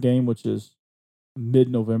Auburn game, which is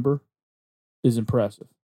mid-November, is impressive.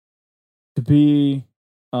 To be,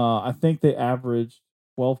 I think they averaged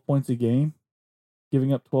 12 points a game,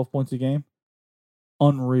 giving up 12 points a game.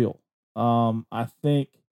 Unreal. I think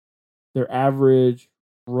their average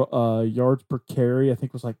yards per carry, I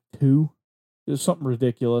think, was like 2. It was something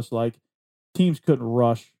ridiculous. Like, teams couldn't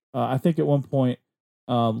rush. I think at one point,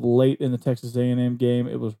 late in the Texas A&M game,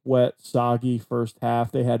 it was wet, soggy first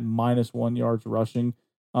half. They had -1 yards rushing,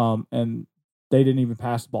 and they didn't even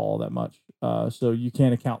pass the ball all that much. So you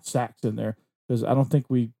can't account sacks in there, because I don't think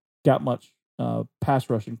we got much pass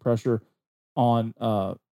rushing pressure on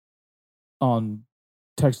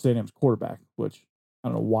Texas A&M's quarterback, which I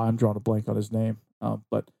don't know why I'm drawing a blank on his name,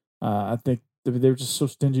 but I think they were just so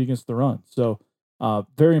stingy against the run. So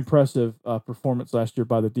very impressive performance last year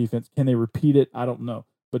by the defense. Can they repeat it? I don't know.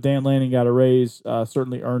 But Dan Lanning got a raise,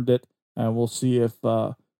 certainly earned it, and we'll see if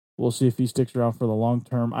We'll see if he sticks around for the long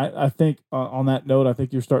term. I think on that note, I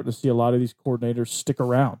think you're starting to see a lot of these coordinators stick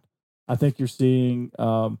around. I think you're seeing,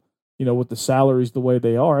 with the salaries the way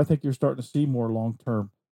they are, I think you're starting to see more long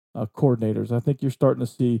term coordinators. I think you're starting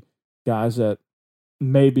to see guys that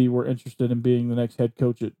maybe were interested in being the next head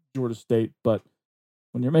coach at Georgia State, but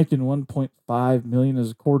when you're making $1.5 million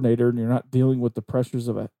as a coordinator and you're not dealing with the pressures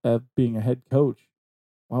of being a head coach,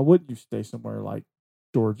 why wouldn't you stay somewhere like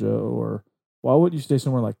Georgia, or why wouldn't you stay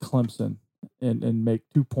somewhere like Clemson and make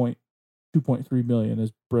 $2.3 million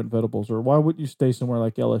as Brent Venables, or why wouldn't you stay somewhere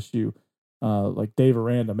like LSU, like Dave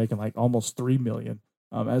Aranda making like almost $3 million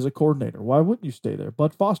as a coordinator? Why wouldn't you stay there?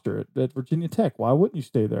 Bud Foster at Virginia Tech, why wouldn't you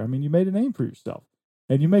stay there? I mean, you made a name for yourself,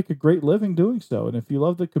 and you make a great living doing so. And if you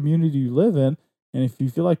love the community you live in, and if you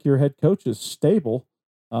feel like your head coach is stable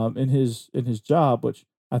in his job, which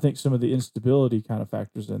I think some of the instability kind of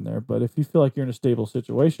factors in there, but if you feel like you're in a stable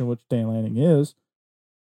situation, which Dan Lanning is,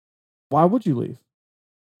 why would you leave?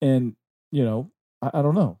 And I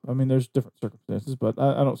don't know. I mean, there's different circumstances, but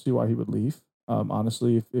I don't see why he would leave.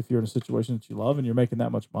 Honestly, if you're in a situation that you love and you're making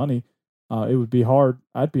that much money, it would be hard.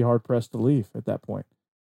 I'd be hard pressed to leave at that point.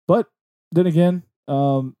 But then again,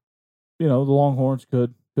 the Longhorns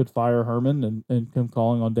could fire Herman and come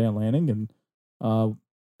calling on Dan Lanning, and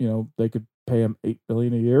they could pay him $8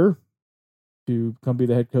 billion a year to come be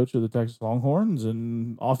the head coach of the Texas Longhorns,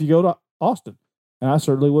 and off you go to Austin. And I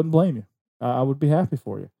certainly wouldn't blame you. I would be happy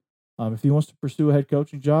for you. If he wants to pursue a head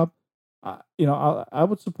coaching job, I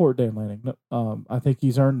would support Dan Lanning. I think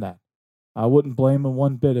he's earned that. I wouldn't blame him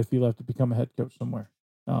one bit if he left to become a head coach somewhere.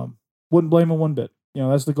 Wouldn't blame him one bit.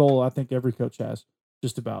 That's the goal I think every coach has,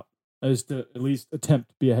 just about, is to at least attempt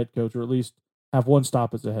to be a head coach, or at least have one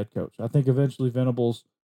stop as a head coach. I think eventually Venables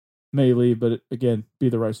may leave, but again, be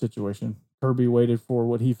the right situation. Kirby waited for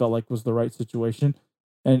what he felt like was the right situation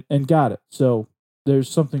and got it. So there's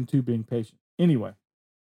something to being patient. Anyway,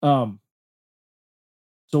 so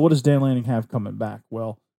what does Dan Lanning have coming back?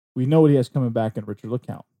 Well, we know what he has coming back in Richard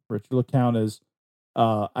LeCounte. Richard LeCounte is,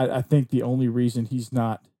 I think the only reason he's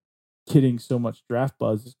not getting so much draft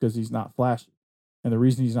buzz is because he's not flashy. And the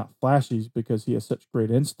reason he's not flashy is because he has such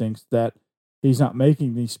great instincts that he's not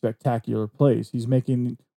making these spectacular plays. He's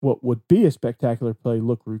making what would be a spectacular play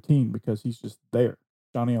look routine because he's just there,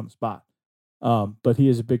 Johnny on the spot. But he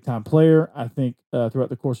is a big-time player. I think throughout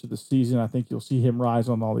the course of the season, I think you'll see him rise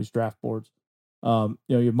on all these draft boards. You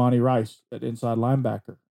have Monty Rice at inside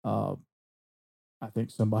linebacker. I think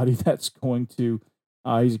somebody that's going to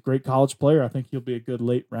he's a great college player. I think he'll be a good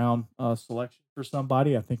late-round selection for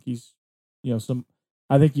somebody. I think he's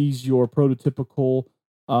I think he's your prototypical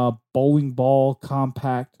bowling ball,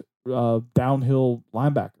 compact, downhill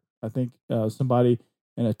linebacker. I think somebody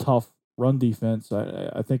in a tough run defense.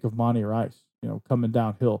 I think of Monty Rice, coming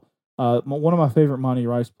downhill. One of my favorite Monty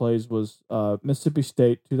Rice plays was Mississippi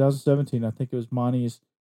State, 2017. I think it was Monty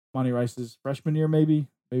Rice's freshman year, maybe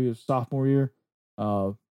it was sophomore year.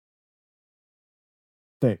 I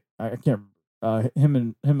can't remember. Him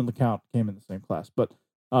and LeCounte came in the same class, but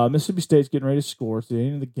Mississippi State's getting ready to score. It's the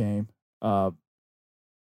end of the game.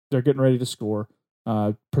 They're getting ready to score.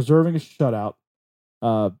 Preserving a shutout.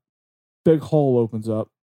 Big hole opens up.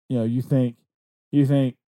 You think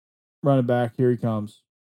running back, here he comes,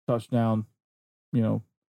 touchdown.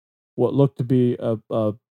 What looked to be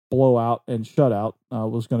a blowout and shutout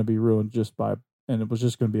was going to be ruined and it was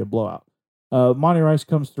just going to be a blowout. Monty Rice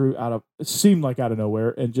comes through it seemed like out of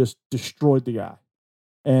nowhere and just destroyed the guy.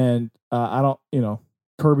 And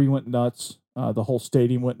Kirby went nuts. The whole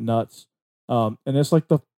stadium went nuts. And it's like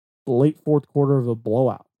the late fourth quarter of a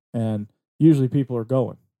blowout. And usually people are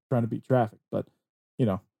trying to beat traffic. But,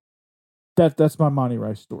 that's my Monty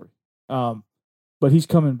Rice story. But he's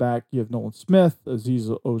coming back. You have Nolan Smith, Aziz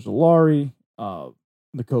Ojulari,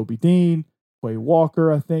 Nakobe Dean, Quay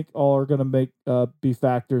Walker, I think, all are going to be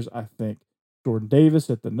factors. I think Jordan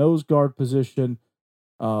Davis at the nose guard position,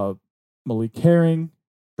 Malik Herring,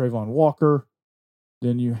 Trayvon Walker.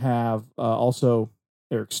 Then you have also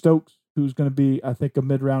Eric Stokes, who's going to be, I think, a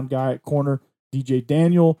mid-round guy at corner. DJ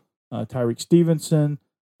Daniel, Tyreek Stevenson,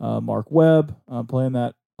 Mark Webb playing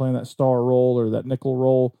that star role or that nickel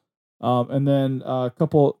role, and then a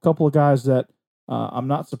couple of guys that I'm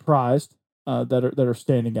not surprised that are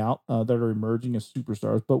standing out, that are emerging as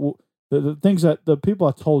superstars. But the things that the people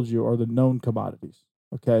I told you are the known commodities.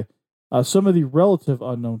 Okay. Some of the relative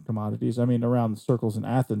unknown commodities, I mean, around the circles in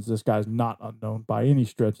Athens, this guy's not unknown by any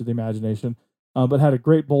stretch of the imagination, but had a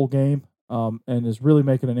great bowl game and is really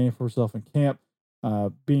making a name for himself in camp,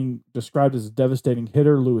 being described as a devastating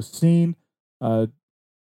hitter. Lewis Seen,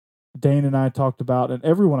 Dane and I talked about, and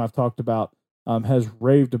everyone I've talked about has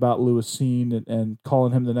raved about Lewis Cine and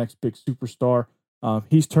calling him the next big superstar.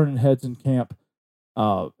 He's turning heads in camp.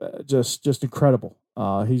 Just incredible.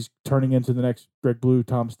 He's turning into the next Greg Blue,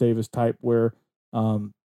 Thomas Davis type, where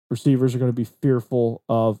receivers are going to be fearful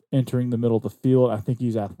of entering the middle of the field. I think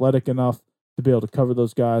he's athletic enough to be able to cover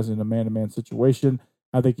those guys in a man-to-man situation.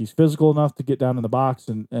 I think he's physical enough to get down in the box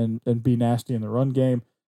and be nasty in the run game.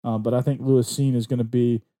 But I think Lewis Cine is going to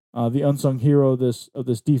be the unsung hero of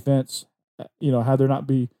this defense. Had there not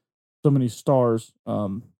be so many stars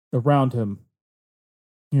around him,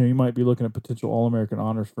 you might be looking at potential All-American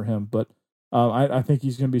honors for him. But I think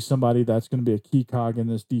he's going to be somebody that's going to be a key cog in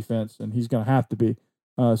this defense, and he's going to have to be.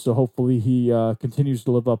 So hopefully he continues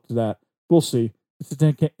to live up to that. We'll see. It's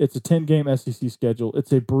a 10-game SEC schedule.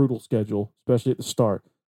 It's a brutal schedule, especially at the start.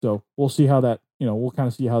 So we'll see how that, we'll kind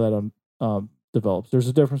of see how that develops. There's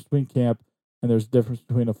a difference between camp and there's a difference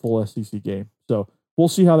between a full SEC game. So we'll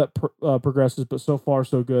see how that progresses, but so far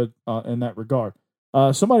so good in that regard.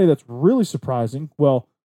 Somebody that's really surprising, well,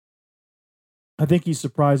 I think he's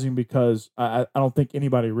surprising because I don't think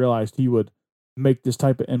anybody realized he would make this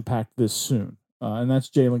type of impact this soon. And that's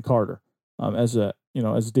Jalen Carter as a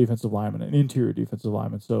defensive lineman, an interior defensive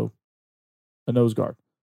lineman, so a nose guard.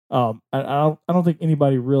 I don't think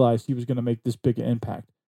anybody realized he was going to make this big an impact.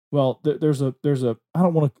 Well, there's a I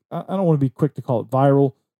don't want to be quick to call it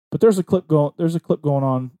viral, but there's a clip going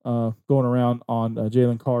around on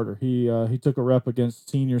Jalen Carter. He took a rep against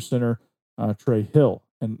senior center Trey Hill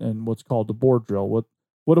and what's called the board drill.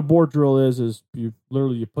 What a board drill is you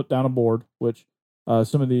put down a board, which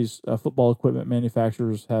some of these football equipment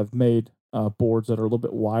manufacturers have made boards that are a little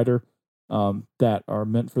bit wider that are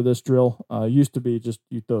meant for this drill. Used to be just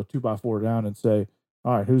you throw a 2x4 down and say,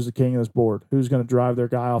 all right, who's the king of this board? Who's going to drive their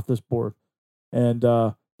guy off this board? And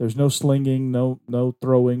there's no slinging, no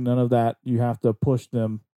throwing, none of that. You have to push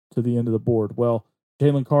them to the end of the board. Well,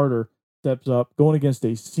 Jalen Carter steps up, going against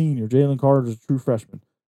a senior. Jalen Carter is a true freshman.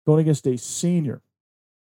 Going against a senior.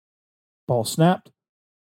 Ball snapped.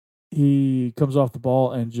 He comes off the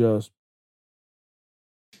ball and just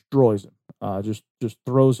destroys him. Just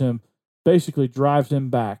throws him, basically drives him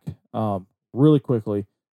back really quickly.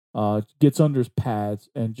 Gets under his pads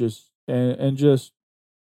and just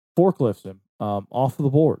forklifts him off of the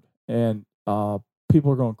board. And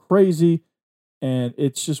people are going crazy. And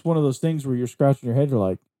it's just one of those things where you're scratching your head. You're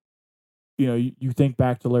like, you think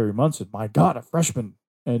back to Larry Munson. My God, a freshman.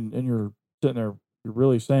 And you're sitting there, you're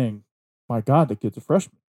really saying, my God, the kid's a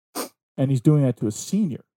freshman. And he's doing that to a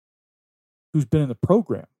senior who's been in the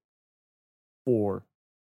program for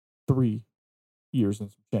 3 years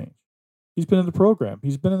and some change. He's been in the program.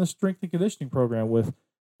 He's been in the strength and conditioning program with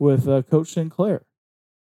Coach Sinclair.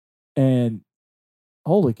 And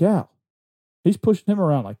holy cow, he's pushing him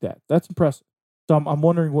around like that. That's impressive. So I'm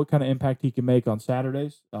wondering what kind of impact he can make on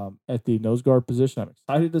Saturdays at the nose guard position. I'm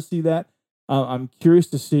excited to see that. I'm curious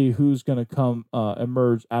to see who's going to come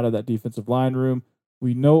emerge out of that defensive line room.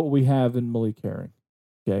 We know what we have in Malik Herring.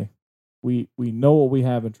 Okay, we know what we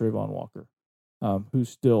have in Trayvon Walker, who's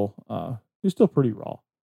still pretty raw,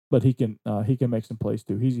 but he can make some plays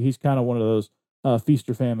too. He's kind of one of those feast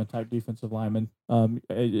or famine type defensive linemen.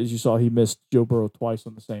 As you saw, he missed Joe Burrow twice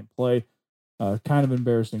on the same play. Kind of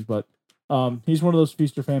embarrassing, but he's one of those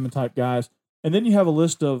feast or famine type guys. And then you have a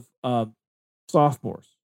list of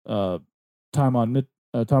sophomores: Tymon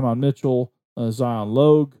Mitchell, Zion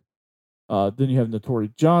Logue. Then you have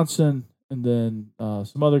Notori Johnson, and then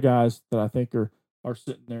some other guys that I think are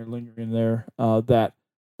sitting there, lingering there, that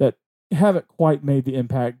haven't quite made the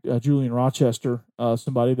impact. Julian Rochester,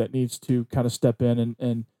 somebody that needs to kind of step in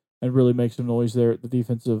and really make some noise there at the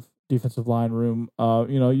defensive line room.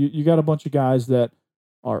 You got a bunch of guys that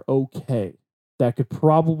are okay, that could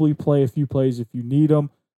probably play a few plays if you need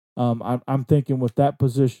them. I'm thinking with that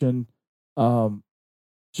position,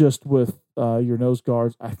 just with your nose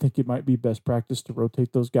guards, I think it might be best practice to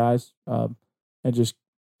rotate those guys and just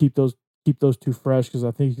keep those two fresh, because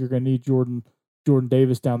I think you're going to need Jordan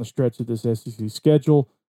Davis down the stretch of this SEC schedule.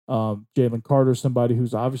 Jalen Carter, somebody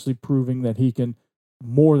who's obviously proving that he can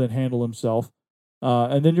more than handle himself.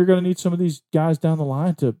 And then you're going to need some of these guys down the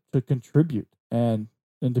line to contribute and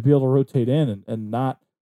to be able to rotate in and not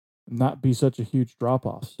be such a huge drop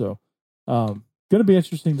off. So going to be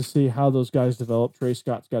interesting to see how those guys develop. Trey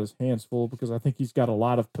Scott's got his hands full because I think he's got a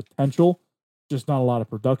lot of potential, just not a lot of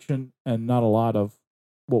production and not a lot of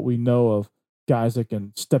what we know of guys that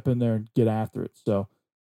can step in there and get after it. So,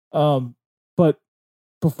 but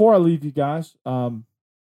before I leave you guys,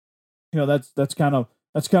 that's kind of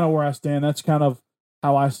where I stand. That's kind of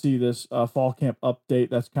how I see this fall camp update.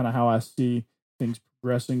 That's kind of how I see things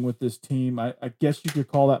progressing with this team. I guess you could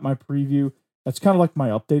call that my preview. that's kind of like my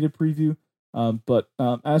updated preview. But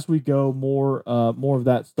as we go, more of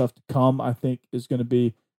that stuff to come, I think is going to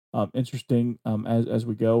be interesting as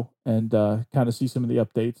we go and kind of see some of the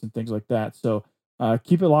updates and things like that. So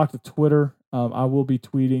keep it locked to Twitter. I will be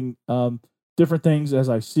tweeting different things as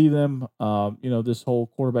I see them. This whole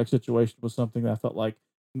quarterback situation was something that I felt like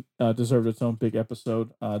deserved its own big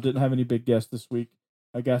episode. Didn't have any big guests this week.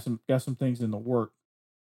 I got some things in the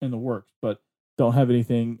works, but don't have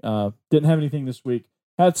anything. Didn't have anything this week.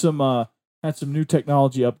 Had some new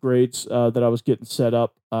technology upgrades that I was getting set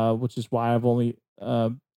up, which is why I'm only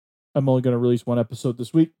going to release one episode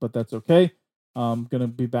this week, but that's okay. I'm going to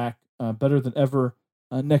be back better than ever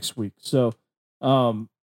next week. So it's going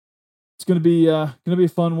to be a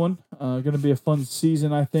fun one. Going to be a fun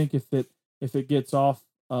season, I think. If it gets off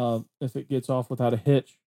without a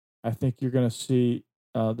hitch, I think you're going to see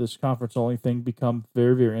this conference only thing become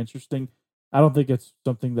very, very interesting. I don't think it's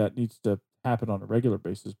something that needs to happen on a regular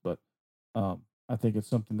basis, but I think it's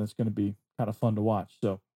something that's going to be kind of fun to watch.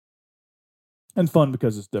 So, and fun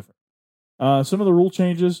because it's different. Some of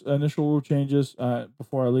the initial rule changes,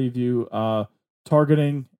 before I leave you,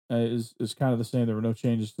 targeting is kind of the same. There were no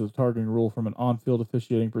changes to the targeting rule from an on-field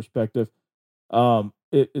officiating perspective.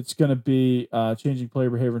 It's going to be changing player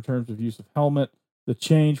behavior in terms of use of helmet. The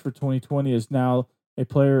change for 2020 is now a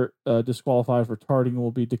player disqualified for targeting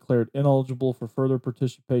will be declared ineligible for further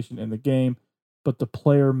participation in the game, but the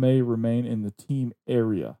player may remain in the team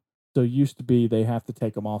area. So it used to be they have to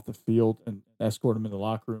take them off the field and escort them in the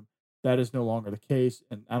locker room. That is no longer the case,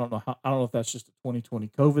 and I don't know if that's just a 2020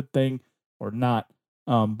 COVID thing or not.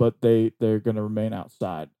 But they're going to remain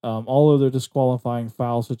outside. All other disqualifying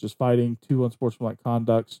fouls, such as fighting, 2 unsportsmanlike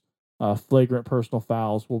conducts, flagrant personal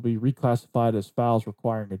fouls, will be reclassified as fouls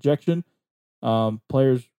requiring ejection.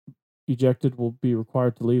 Players ejected will be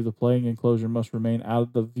required to leave the playing enclosure and must remain out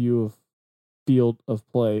of the view of field of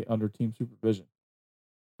play under team supervision.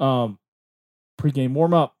 Pre-game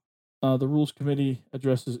warm-up. The Rules Committee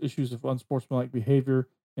addresses issues of unsportsmanlike behavior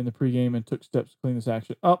in the pregame and took steps to clean this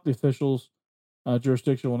action up. The officials'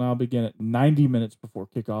 jurisdiction will now begin at 90 minutes before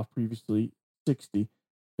kickoff, previously 60.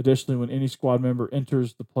 Additionally, when any squad member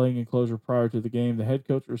enters the playing enclosure prior to the game, the head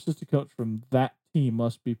coach or assistant coach from that team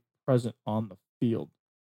must be present on the field.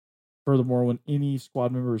 Furthermore, when any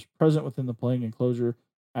squad member is present within the playing enclosure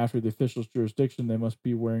after the official's jurisdiction, they must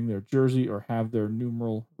be wearing their jersey or have their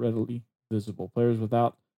numeral readily visible. Players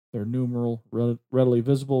without their numeral readily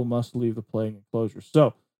visible must leave the playing enclosure.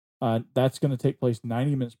 So that's going to take place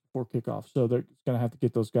 90 minutes before kickoff. So they're going to have to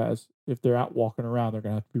get those guys, if they're out walking around, they're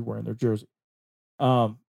going to have to be wearing their jersey.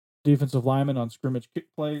 Defensive linemen on scrimmage kick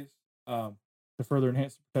plays to further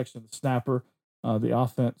enhance the protection of the snapper. If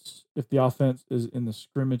the offense is in the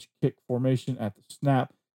scrimmage kick formation at the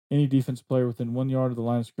snap, any defense player within 1 yard of the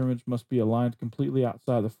line of scrimmage must be aligned completely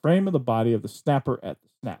outside the frame of the body of the snapper at the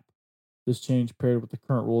snap. This change paired with the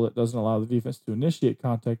current rule that doesn't allow the defense to initiate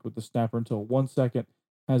contact with the snapper until 1 second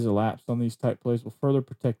has elapsed on these type plays will further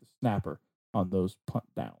protect the snapper on those punt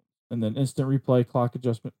downs. And then instant replay, clock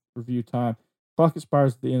adjustment, review time. Clock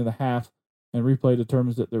expires at the end of the half, and replay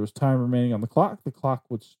determines that there was time remaining on the clock. The clock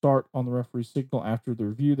would start on the referee's signal after the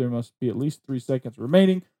review. There must be at least 3 seconds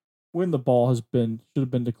remaining when the ball should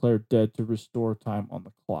have been declared dead to restore time on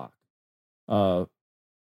the clock.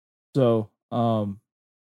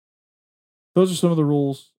 Those are some of the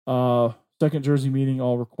rules. Second jersey meeting,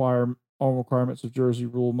 all requirements of jersey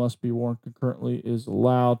rule must be worn concurrently is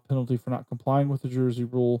allowed. Penalty for not complying with the jersey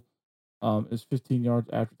rule is 15 yards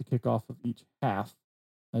after the kickoff of each half.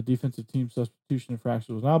 A defensive team substitution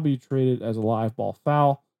infraction will now be treated as a live ball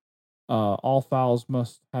foul. All fouls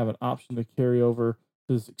must have an option to carry over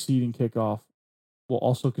to the succeeding kickoff. Will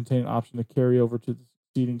also contain an option to carry over to the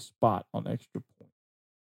succeeding spot on extra point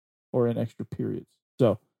or in extra periods.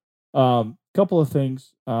 So, couple of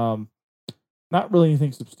things. Not really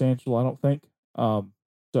anything substantial, I don't think.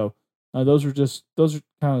 Those are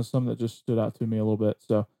kind of some that just stood out to me a little bit.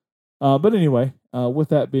 So, but anyway, with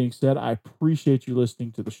that being said, I appreciate you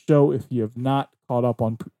listening to the show. If you have not caught up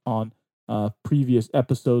on previous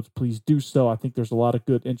episodes, please do so. I think there's a lot of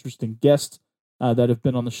good, interesting guests that have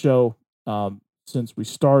been on the show since we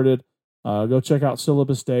started. Go check out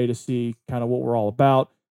Syllabus Day to see kind of what we're all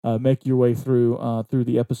about. Make your way through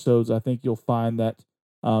the episodes. I think you'll find that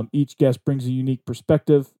each guest brings a unique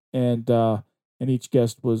perspective, and each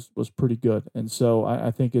guest was pretty good. And so I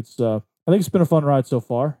think it's been a fun ride so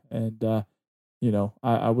far. And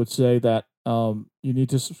I would say that you need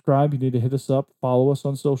to subscribe. You need to hit us up, follow us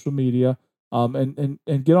on social media, and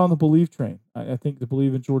get on the Believe train. I think the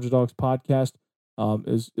Believe in Georgia Dogs podcast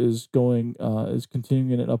is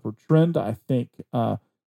continuing in an upward trend. I think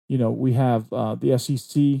we have the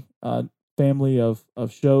SEC family of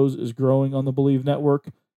shows is growing on the Believe Network.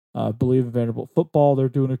 Believe in Vanderbilt football, they're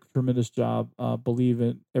doing a tremendous job. Believe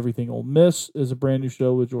in Everything Ole Miss is a brand new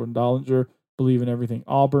show with Jordan Dollinger. Believe in Everything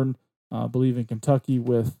Auburn. Believe in Kentucky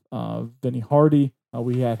with Vinny Hardy.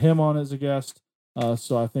 We had him on as a guest,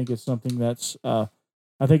 so I think it's something that's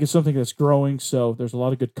growing. So there's a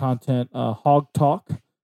lot of good content. Hog Talk,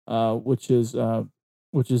 which is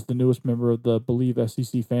the newest member of the Believe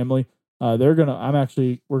SEC family. We're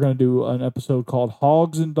gonna do an episode called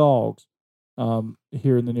Hogs and Dogs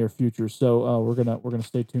here in the near future. So we're gonna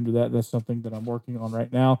stay tuned to that. That's something that I'm working on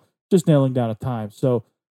right now, just nailing down a time. So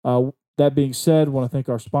that being said, I want to thank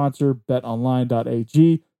our sponsor,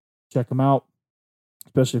 betonline.ag. Check them out,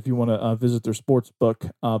 especially if you want to visit their sports book.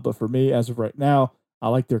 But for me, as of right now, I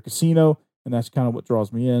like their casino, and that's kind of what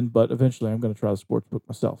draws me in. But eventually, I'm going to try the sports book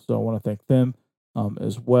myself. So I want to thank them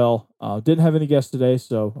as well. Didn't have any guests today,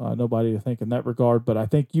 so nobody to thank in that regard. But I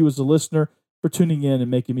thank you as a listener for tuning in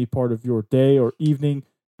and making me part of your day or evening,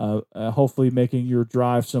 hopefully making your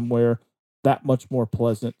drive somewhere that much more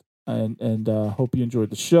pleasant. And hope you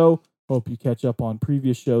enjoyed the show. Hope you catch up on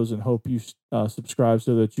previous shows, and hope you subscribe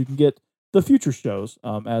so that you can get the future shows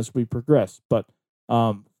as we progress. But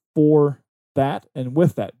for that, and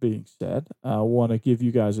with that being said, I want to give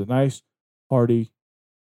you guys a nice, hearty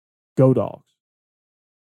Go Dogs.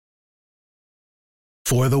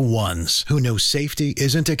 For the ones who know safety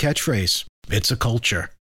isn't a catchphrase, it's a culture.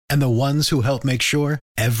 And the ones who help make sure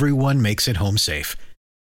everyone makes it home safe.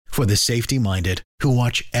 For the safety-minded who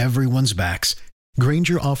watch everyone's backs,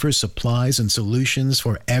 Grainger offers supplies and solutions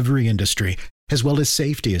for every industry, as well as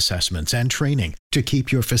safety assessments and training to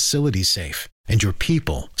keep your facilities safe and your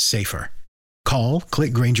people safer. Call,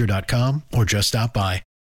 click Grainger.com, or just stop by.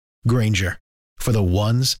 Grainger, for the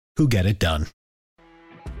ones who get it done.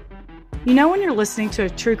 You know when you're listening to a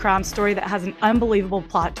true crime story that has an unbelievable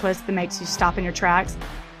plot twist that makes you stop in your tracks?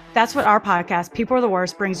 That's what our podcast, People Are the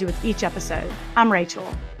Worst, brings you with each episode. I'm Rachel.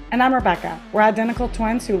 And I'm Rebecca. We're identical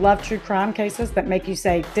twins who love true crime cases that make you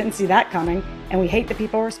say, didn't see that coming, and we hate the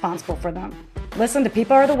people responsible for them. Listen to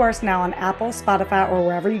People Are the Worst now on Apple, Spotify, or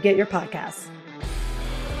wherever you get your podcasts.